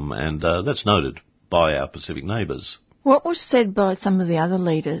 And that's noted by our Pacific neighbours. What was said by some of the other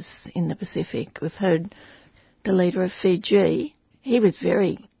leaders in the Pacific? We've heard the leader of Fiji. He was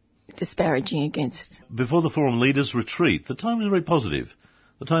very disparaging against... Before the Forum Leaders Retreat, the tone was very positive.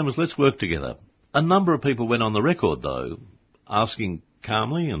 The tone was, let's work together. A number of people went on the record, though, asking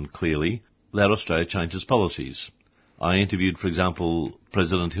calmly and clearly that Australia change its policies. I interviewed, for example,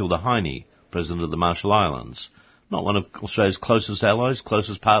 President Hilda Heine, President of the Marshall Islands, not one of Australia's closest allies,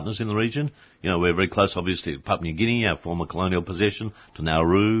 closest partners in the region. We're very close, obviously, to Papua New Guinea, our former colonial possession, to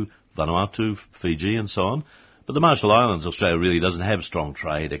Nauru, Vanuatu, Fiji, and so on. But the Marshall Islands, Australia really doesn't have strong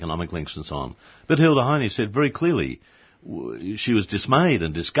trade, economic links, and so on. But Hilda Heine said very clearly she was dismayed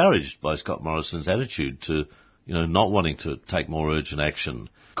and discouraged by Scott Morrison's attitude to, not wanting to take more urgent action.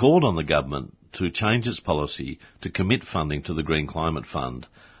 Called on the government to change its policy to commit funding to the Green Climate Fund.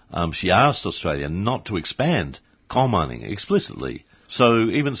 She asked Australia not to expand coal mining explicitly. So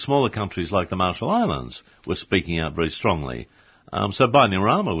even smaller countries like the Marshall Islands were speaking out very strongly. So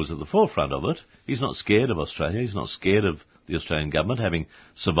Bainimarama was at the forefront of it. He's not scared of Australia. He's not scared of the Australian government, having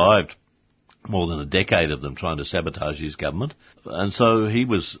survived more than a decade of them trying to sabotage his government. And so he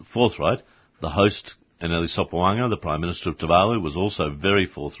was forthright. The host, Eneli Sopoaga, the Prime Minister of Tuvalu, was also very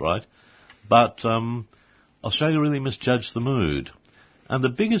forthright. But Australia really misjudged the mood. And the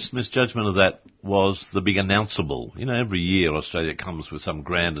biggest misjudgment of that was the big announceable. You know, every year Australia comes with some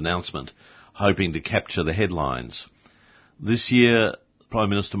grand announcement, hoping to capture the headlines. This year, Prime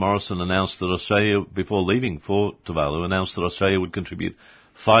Minister Morrison announced that Australia, before leaving for Tuvalu, announced that Australia would contribute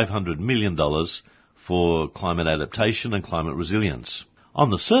 $500 million for climate adaptation and climate resilience. On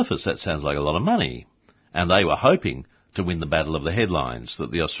the surface, that sounds like a lot of money. And they were hoping to win the battle of the headlines,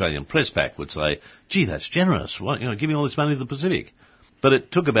 that the Australian press pack would say, gee, that's generous, giving all this money to the Pacific. But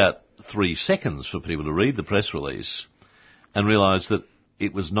it took about 3 seconds for people to read the press release and realise that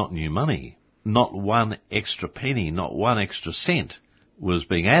it was not new money. Not one extra penny, not one extra cent was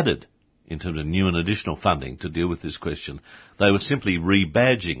being added in terms of new and additional funding to deal with this question. They were simply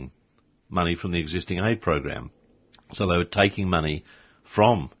rebadging money from the existing aid program. So they were taking money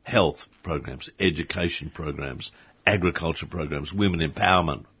from health programs, education programs, agriculture programs, women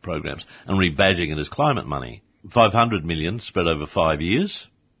empowerment programs, and rebadging it as climate money. 500 million spread over 5 years.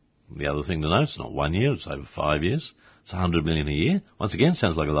 The other thing to note, it's not 1 year, it's over 5 years. It's 100 million a year. Once again,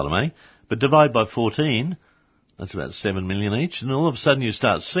 sounds like a lot of money. But divide by 14, that's about 7 million each. And all of a sudden you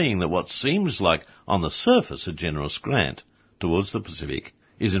start seeing that what seems like, on the surface, a generous grant towards the Pacific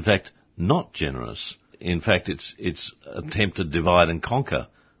is in fact not generous. In fact, it's attempt to divide and conquer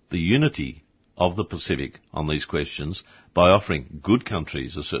the unity of the Pacific on these questions by offering good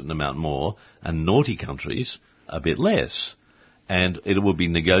countries a certain amount more and naughty countries a bit less. And it will be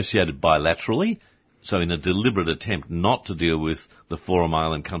negotiated bilaterally, so in a deliberate attempt not to deal with the Forum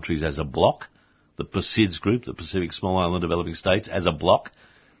Island countries as a bloc, the PASIDS group, the Pacific Small Island Developing States, as a bloc.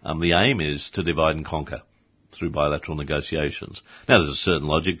 The aim is to divide and conquer through bilateral negotiations. Now, there's a certain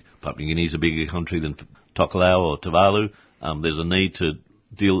logic. Papua New Guinea is a bigger country than Tokelau or Tuvalu. There's a need to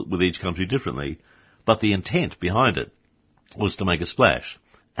deal with each country differently. But the intent behind it was to make a splash.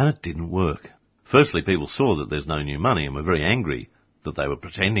 And it didn't work. Firstly, people saw that there's no new money and were very angry that they were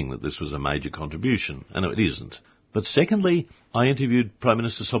pretending that this was a major contribution, and it isn't. But secondly, I interviewed Prime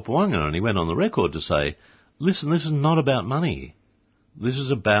Minister Sopoaga, and he went on the record to say, listen, this is not about money. This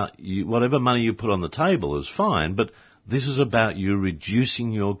is about you, whatever money you put on the table is fine, but this is about you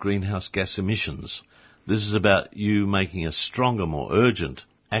reducing your greenhouse gas emissions. This is about you making a stronger, more urgent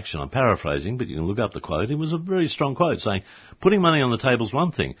action. I'm paraphrasing, but you can look up the quote. It was a very strong quote saying, putting money on the table is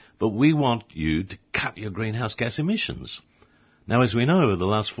one thing, but we want you to cut your greenhouse gas emissions. Now, as we know, over the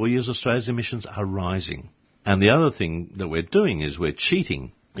last 4 years, Australia's emissions are rising. And the other thing that we're doing is we're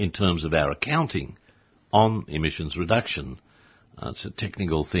cheating in terms of our accounting on emissions reduction. It's a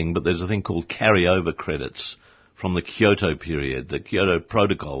technical thing, but there's a thing called carryover credits from the Kyoto period. The Kyoto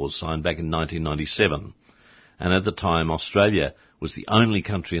Protocol was signed back in 1997. And at the time, Australia was the only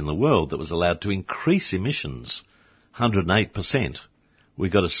country in the world that was allowed to increase emissions 108%. We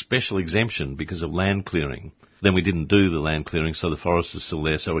got a special exemption because of land clearing. Then we didn't do the land clearing, so the forest is still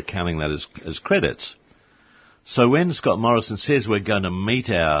there, so we're counting that as credits. So when Scott Morrison says we're going to meet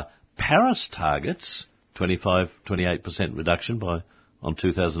our Paris targets, 28% reduction on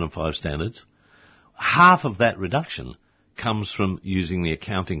 2005 standards, half of that reduction comes from using the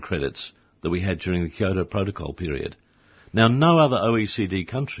accounting credits that we had during the Kyoto Protocol period. Now, no other OECD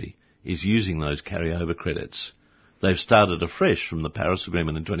country is using those carryover credits. They've started afresh from the Paris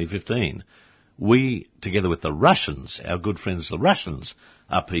Agreement in 2015. We, together with the Russians, our good friends the Russians,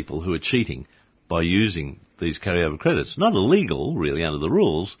 are people who are cheating by using these carryover credits. Not illegal, really, under the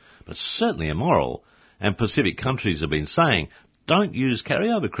rules, but certainly immoral. And Pacific countries have been saying, don't use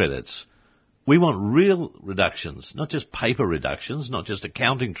carryover credits. We want real reductions, not just paper reductions, not just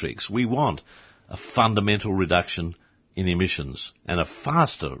accounting tricks. We want a fundamental reduction in emissions and a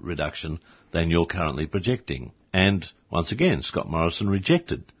faster reduction than you're currently projecting. And once again, Scott Morrison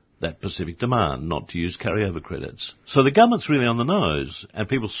rejected that Pacific demand not to use carryover credits. So the government's really on the nose, and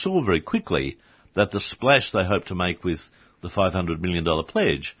people saw very quickly that the splash they hoped to make with the $500 million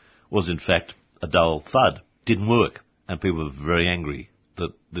pledge was in fact a dull thud. Didn't work, and people were very angry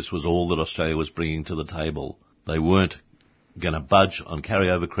that this was all that Australia was bringing to the table. They weren't going to budge on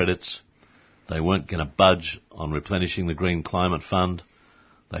carryover credits. They weren't going to budge on replenishing the Green Climate Fund.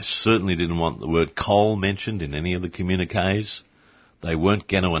 They certainly didn't want the word coal mentioned in any of the communiques. They weren't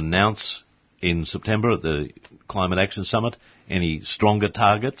going to announce in September at the Climate Action Summit any stronger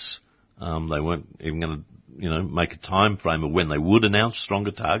targets. They weren't even going to, make a time frame of when they would announce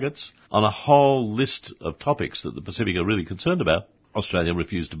stronger targets. On a whole list of topics that the Pacific are really concerned about, Australia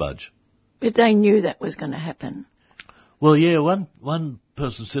refused to budge. But they knew that was going to happen. Well, yeah, one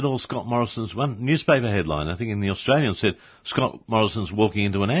person said, Scott Morrison's, one newspaper headline, I think in the Australian, said, Scott Morrison's walking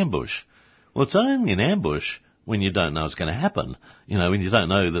into an ambush. Well, it's only an ambush when you don't know it's going to happen. When you don't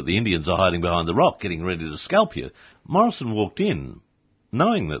know that the Indians are hiding behind the rock getting ready to scalp you. Morrison walked in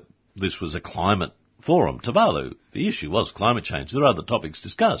knowing that this was a climate forum. Tuvalu, the issue was climate change. There are other topics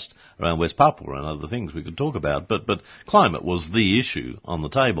discussed around West Papua and other things we could talk about, but climate was the issue on the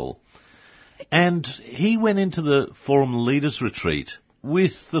table. And he went into the Forum Leaders Retreat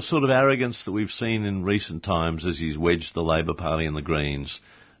with the sort of arrogance that we've seen in recent times as he's wedged the Labor Party and the Greens,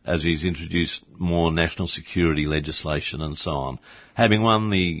 as he's introduced more national security legislation and so on. Having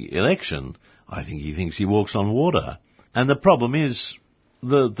won the election, I think he thinks he walks on water. And the problem is,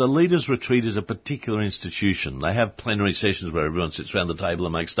 the Leaders Retreat is a particular institution. They have plenary sessions where everyone sits around the table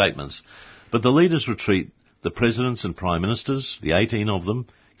and makes statements. But the Leaders Retreat, the presidents and prime ministers, the 18 of them,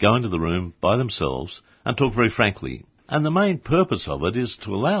 go into the room by themselves and talk very frankly. And the main purpose of it is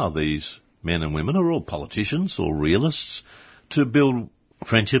to allow these men and women, who are all politicians or realists, to build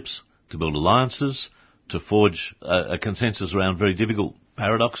friendships, to build alliances, to forge a consensus around very difficult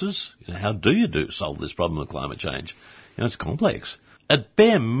paradoxes. How do you solve this problem of climate change? It's complex. At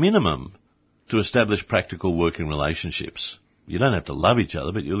bare minimum, to establish practical working relationships. You don't have to love each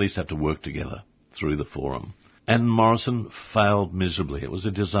other, but you at least have to work together through the forum. And Morrison failed miserably. It was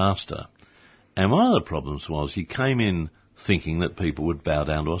a disaster. And one of the problems was he came in thinking that people would bow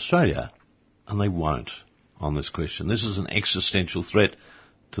down to Australia. And they won't on this question. This is an existential threat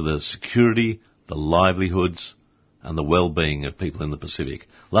to the security, the livelihoods, and the well-being of people in the Pacific.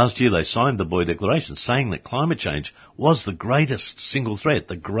 Last year they signed the Boy Declaration saying that climate change was the greatest single threat.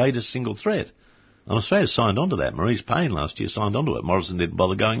 And Australia signed on to that. Maurice Payne last year signed on to it. Morrison didn't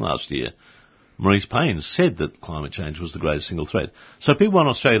bother going last year. Maurice Payne said that climate change was the greatest single threat. So people want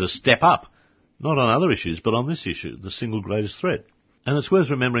Australia to step up, not on other issues, but on this issue, the single greatest threat. And it's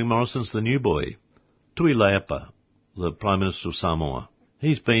worth remembering Morrison's the new boy. Tui Leapa, the Prime Minister of Samoa.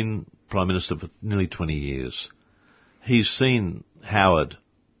 He's been Prime Minister for nearly 20 years. He's seen Howard,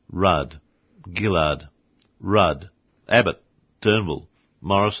 Rudd, Gillard, Rudd, Abbott, Turnbull,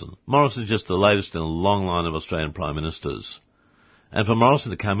 Morrison. Morrison's just the latest in a long line of Australian Prime Ministers. And for Morrison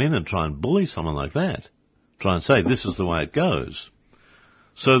to come in and try and bully someone like that, try and say this is the way it goes.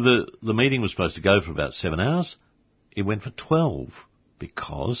 So the meeting was supposed to go for about 7 hours. It went for 12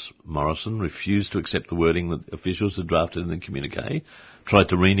 because Morrison refused to accept the wording that officials had drafted in the communique, tried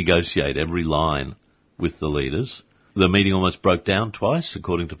to renegotiate every line with the leaders. The meeting almost broke down twice,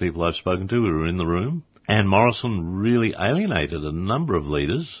 according to people I've spoken to who were in the room. And Morrison really alienated a number of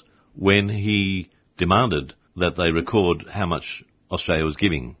leaders when he demanded that they record how much Australia was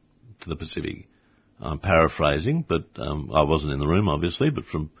giving to the Pacific. I'm paraphrasing, but I wasn't in the room, obviously, but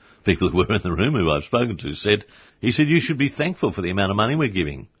from people who were in the room who I've spoken to he said, you should be thankful for the amount of money we're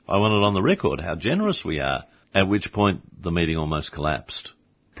giving. I want it on the record how generous we are. At which point the meeting almost collapsed.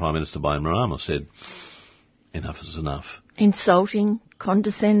 Prime Minister Bainimarama said, enough is enough. Insulting,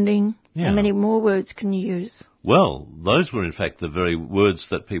 condescending. Yeah. How many more words can you use? Well, those were in fact the very words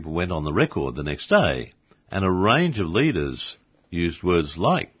that people went on the record the next day. And a range of leaders used words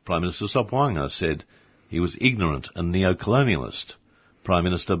like Prime Minister Sopwanga said he was ignorant and neo-colonialist. Prime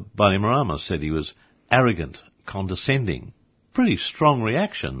Minister Bainimarama said he was arrogant, condescending. Pretty strong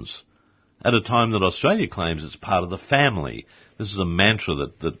reactions at a time that Australia claims it's part of the family. This is a mantra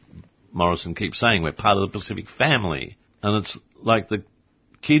that Morrison keeps saying, we're part of the Pacific family. And it's like the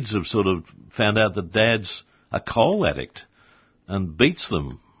kids have sort of found out that Dad's a coal addict and beats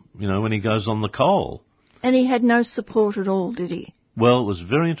them, when he goes on the coal. And he had no support at all, did he? Well, it was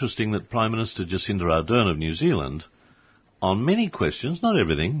very interesting that Prime Minister Jacinda Ardern of New Zealand, on many questions, not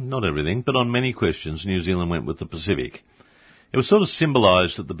everything, but on many questions, New Zealand went with the Pacific. It was sort of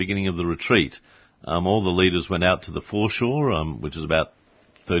symbolised at the beginning of the retreat. All the leaders went out to the foreshore, which is about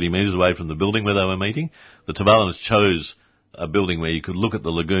 30 metres away from the building where they were meeting. The Tavalans chose a building where you could look at the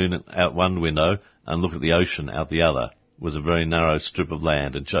lagoon out one window and look at the ocean out the other. It was a very narrow strip of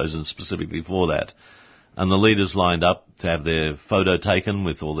land and chosen specifically for that. And the leaders lined up to have their photo taken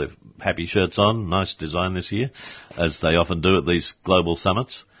with all their happy shirts on. Nice design this year, as they often do at these global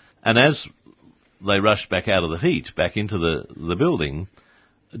summits. And as they rushed back out of the heat, back into the building,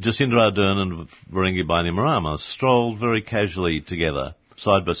 Jacinda Ardern and Viringi Bainimarama strolled very casually together,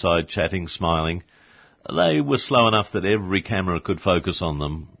 side by side, chatting, smiling. They were slow enough that every camera could focus on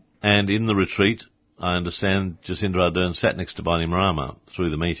them. And in the retreat, I understand Jacinda Ardern sat next to Bainimarama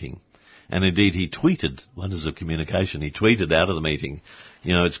through the meeting. And indeed he tweeted, wonders of communication, he tweeted out of the meeting,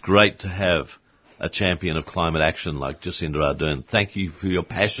 it's great to have a champion of climate action like Jacinda Ardern. Thank you for your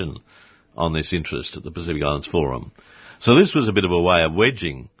passion on this interest at the Pacific Islands Forum. So this was a bit of a way of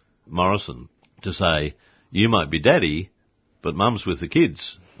wedging Morrison to say, you might be daddy, but mum's with the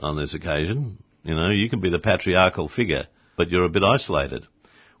kids on this occasion. You can be the patriarchal figure, but you're a bit isolated.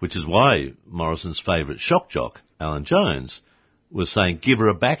 Which is why Morrison's favourite shock jock, Alan Jones, was saying, give her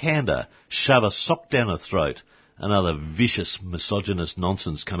a backhander, shove a sock down her throat, and other vicious, misogynist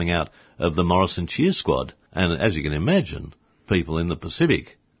nonsense coming out of the Morrison cheer squad. And as you can imagine, people in the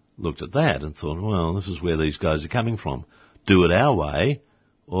Pacific looked at that and thought, well, this is where these guys are coming from. Do it our way,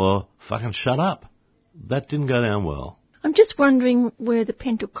 or fucking shut up. That didn't go down well. I'm just wondering where the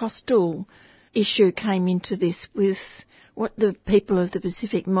Pentecostal issue came into this, with what the people of the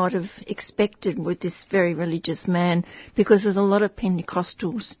Pacific might have expected with this very religious man, because there's a lot of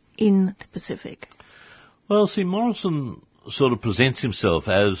Pentecostals in the Pacific. Well, see, Morrison sort of presents himself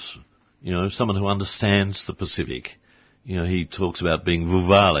as, someone who understands the Pacific. He talks about being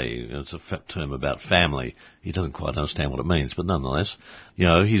vuvali. It's a term about family. He doesn't quite understand what it means, but nonetheless,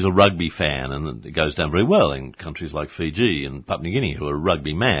 he's a rugby fan, and it goes down very well in countries like Fiji and Papua New Guinea, who are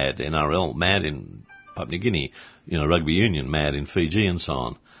rugby mad, NRL mad in Papua New Guinea, rugby union mad in Fiji and so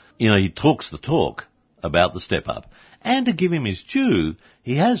on. He talks the talk about the step up. And to give him his due,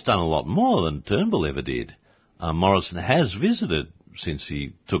 he has done a lot more than Turnbull ever did. Morrison has visited, since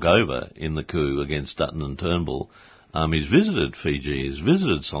he took over in the coup against Dutton and Turnbull, he's visited Fiji, he's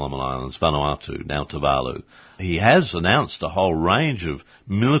visited Solomon Islands, Vanuatu, now Tuvalu. He has announced a whole range of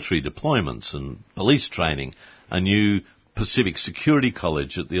military deployments and police training, a new Pacific Security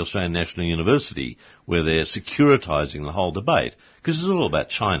College at the Australian National University, where they're securitising the whole debate. Because this is all about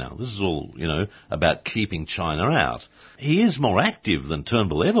China. This is all, about keeping China out. He is more active than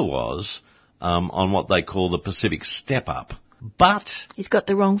Turnbull ever was on what they call the Pacific Step Up. But he's got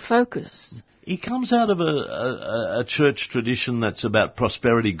the wrong focus. He comes out of a church tradition that's about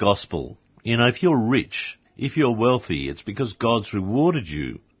prosperity gospel. If you're rich, if you're wealthy, it's because God's rewarded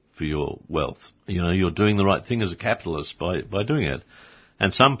you for your wealth. You're doing the right thing as a capitalist by doing it.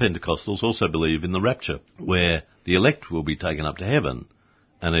 And some Pentecostals also believe in the rapture, where the elect will be taken up to heaven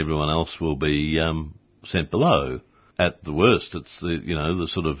and everyone else will be sent below. At the worst, it's the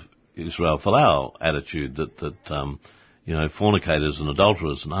sort of Israel Folau attitude that fornicators and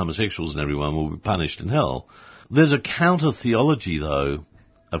adulterers and homosexuals and everyone will be punished in hell. There's a counter-theology, though,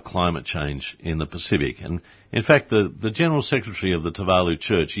 of climate change in the Pacific. And, in fact, the General Secretary of the Tuvalu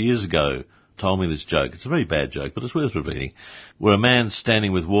Church years ago told me this joke. It's a very bad joke, but it's worth repeating. Where a man's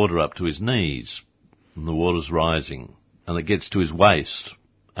standing with water up to his knees, and the water's rising, and it gets to his waist,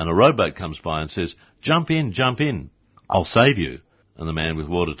 and a rowboat comes by and says, jump in, I'll save you. And the man with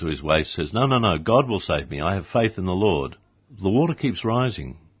water to his waist says, no, God will save me. I have faith in the Lord. The water keeps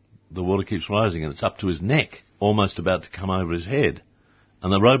rising. And it's up to his neck, almost about to come over his head.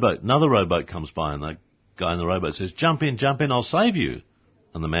 And another rowboat comes by, and the guy in the rowboat says, jump in, I'll save you.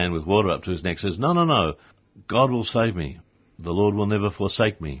 And the man with water up to his neck says, no, God will save me. The Lord will never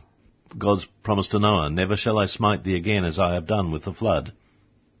forsake me. God's promised to Noah, never shall I smite thee again as I have done with the flood.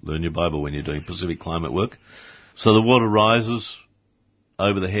 Learn your Bible when you're doing Pacific climate work. So the water rises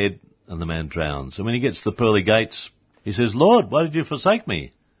over the head, and the man drowns. And when he gets to the pearly gates, he says, Lord, why did you forsake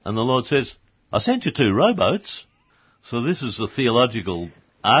me? And the Lord says, I sent you 2 rowboats. So this is the theological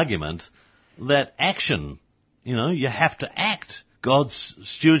argument that action, you have to act. God's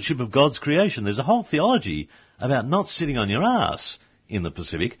stewardship of God's creation. There's a whole theology about not sitting on your ass in the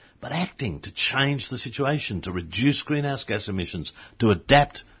Pacific, but acting to change the situation, to reduce greenhouse gas emissions, to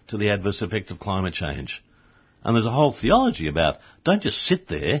adapt to the adverse effect of climate change. And there's a whole theology about don't just sit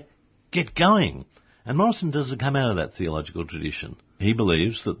there, get going. And Morrison doesn't come out of that theological tradition. He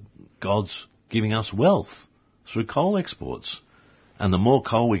believes that God's giving us wealth through coal exports. And the more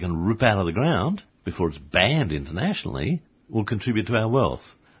coal we can rip out of the ground before it's banned internationally will contribute to our wealth.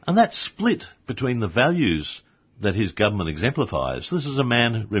 And that split between the values that his government exemplifies. This is a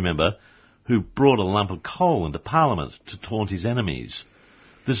man, remember, who brought a lump of coal into Parliament to taunt his enemies.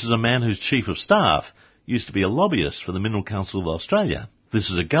 This is a man whose chief of staff used to be a lobbyist for the Mineral Council of Australia. This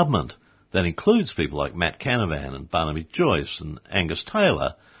is a government that includes people like Matt Canavan and Barnaby Joyce and Angus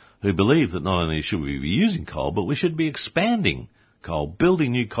Taylor, who believe that not only should we be using coal, but we should be expanding coal,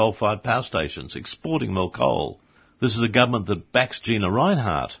 building new coal-fired power stations, exporting more coal. This is a government that backs Gina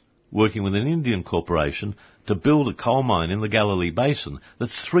Rinehart, working with an Indian corporation to build a coal mine in the Galilee Basin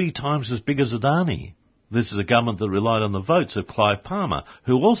that's 3 times as big as Adani. This is a government that relied on the votes of Clive Palmer,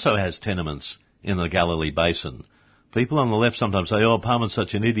 who also has tenements in the Galilee Basin. People on the left sometimes say, Palmer's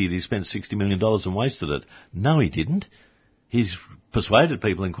such an idiot, he spent $60 million and wasted it. No, he didn't. He's persuaded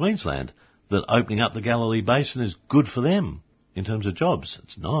people in Queensland that opening up the Galilee Basin is good for them in terms of jobs.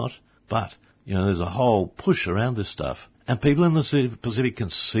 It's not, but, there's a whole push around this stuff. And people in the Pacific can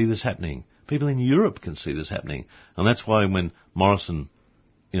see this happening. People in Europe can see this happening. And that's why when Morrison,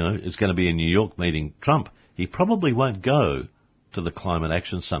 is going to be in New York meeting Trump, he probably won't go to the Climate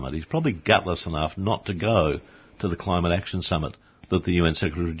Action Summit. He's probably gutless enough not to go to the Climate Action Summit that the UN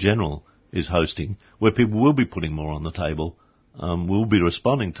Secretary-General is hosting, where people will be putting more on the table, will be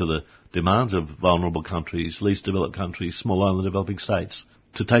responding to the demands of vulnerable countries, least developed countries, small island developing states,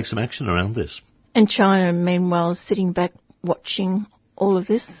 to take some action around this. And China, meanwhile, sitting back watching all of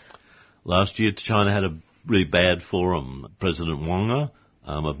this? Last year, China had a really bad forum. President Wang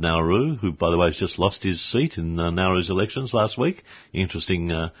of Nauru, who, by the way, has just lost his seat in Nauru's elections last week.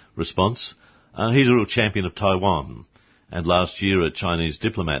 Interesting response. He's a real champion of Taiwan. And last year, a Chinese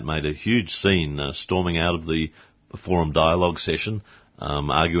diplomat made a huge scene storming out of the forum dialogue session,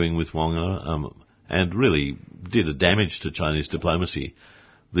 arguing with Wang, and really did a damage to Chinese diplomacy.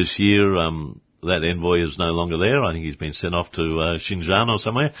 This year, that envoy is no longer there. I think he's been sent off to Xinjiang or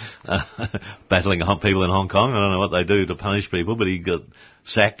somewhere, battling people in Hong Kong. I don't know what they do to punish people, but he got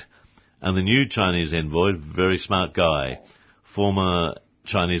sacked. And the new Chinese envoy, very smart guy, former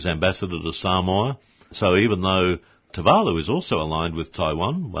Chinese ambassador to Samoa. So even though Tuvalu is also aligned with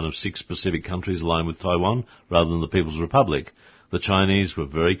Taiwan, one of 6 Pacific countries aligned with Taiwan, rather than the People's Republic, the Chinese were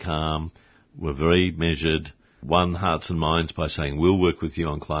very calm, were very measured, won hearts and minds by saying, we'll work with you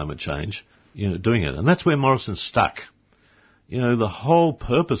on climate change, doing it. And that's where Morrison's stuck. The whole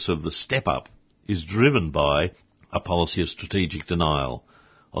purpose of the step up is driven by a policy of strategic denial.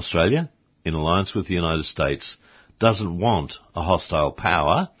 Australia, in alliance with the United States, doesn't want a hostile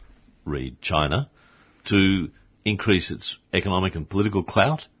power, read China, to increase its economic and political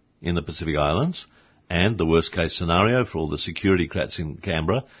clout in the Pacific Islands, and the worst case scenario for all the security crats in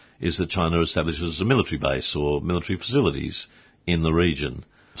Canberra is that China establishes a military base or military facilities in the region.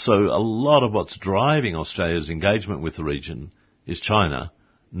 So a lot of what's driving Australia's engagement with the region is China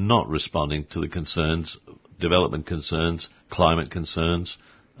not responding to the concerns, development concerns, climate concerns,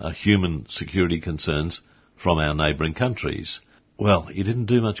 human security concerns from our neighbouring countries. Well, it didn't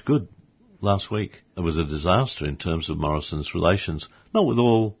do much good last week. It was a disaster in terms of Morrison's relations, not with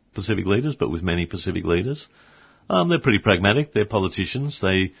all Pacific leaders, but with many Pacific leaders. They're pretty pragmatic. They're politicians.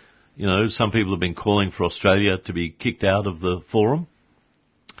 Some people have been calling for Australia to be kicked out of the forum.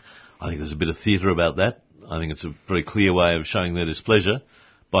 I think there's a bit of theatre about that. I think it's a very clear way of showing their displeasure.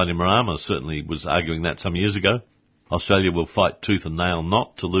 Bainimarama certainly was arguing that some years ago. Australia will fight tooth and nail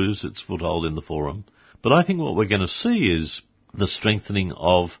not to lose its foothold in the forum. But I think what we're going to see is the strengthening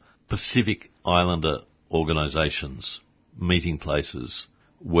of Pacific Islander organisations, meeting places,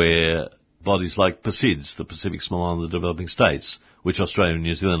 where bodies like PACIDS, the Pacific Small Island Developing States, which Australia and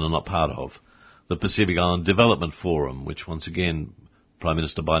New Zealand are not part of, the Pacific Island Development Forum, which once again Prime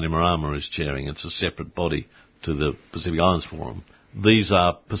Minister Bainimarama is chairing. It's a separate body to the Pacific Islands Forum. These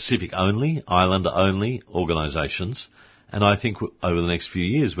are Pacific-only, Islander-only organisations, and I think over the next few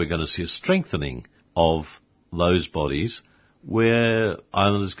years we're going to see a strengthening of those bodies where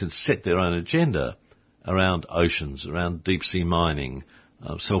islanders can set their own agenda around oceans, around deep-sea mining,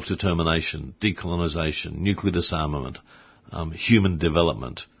 self-determination, decolonisation, nuclear disarmament, human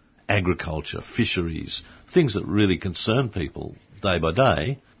development, agriculture, fisheries, things that really concern people day by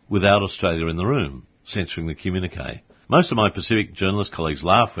day without Australia in the room, censoring the communique. Most of my Pacific journalist colleagues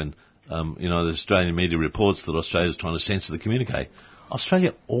laugh when, the Australian media reports that Australia's trying to censor the communique.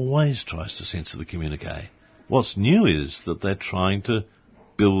 Australia always tries to censor the communique. What's new is that they're trying to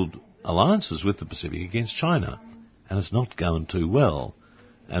build alliances with the Pacific against China, and it's not going too well.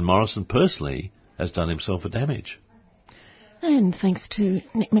 And Morrison personally has done himself a damage. And thanks to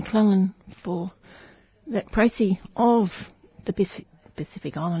Nick McClellan for that précis of the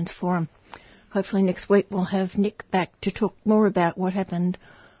Pacific Islands Forum. Hopefully next week we'll have Nick back to talk more about what happened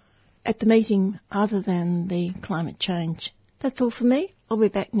at the meeting other than the climate change. That's all from me. I'll be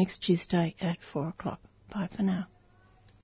back next Tuesday at 4 o'clock. Bye for now.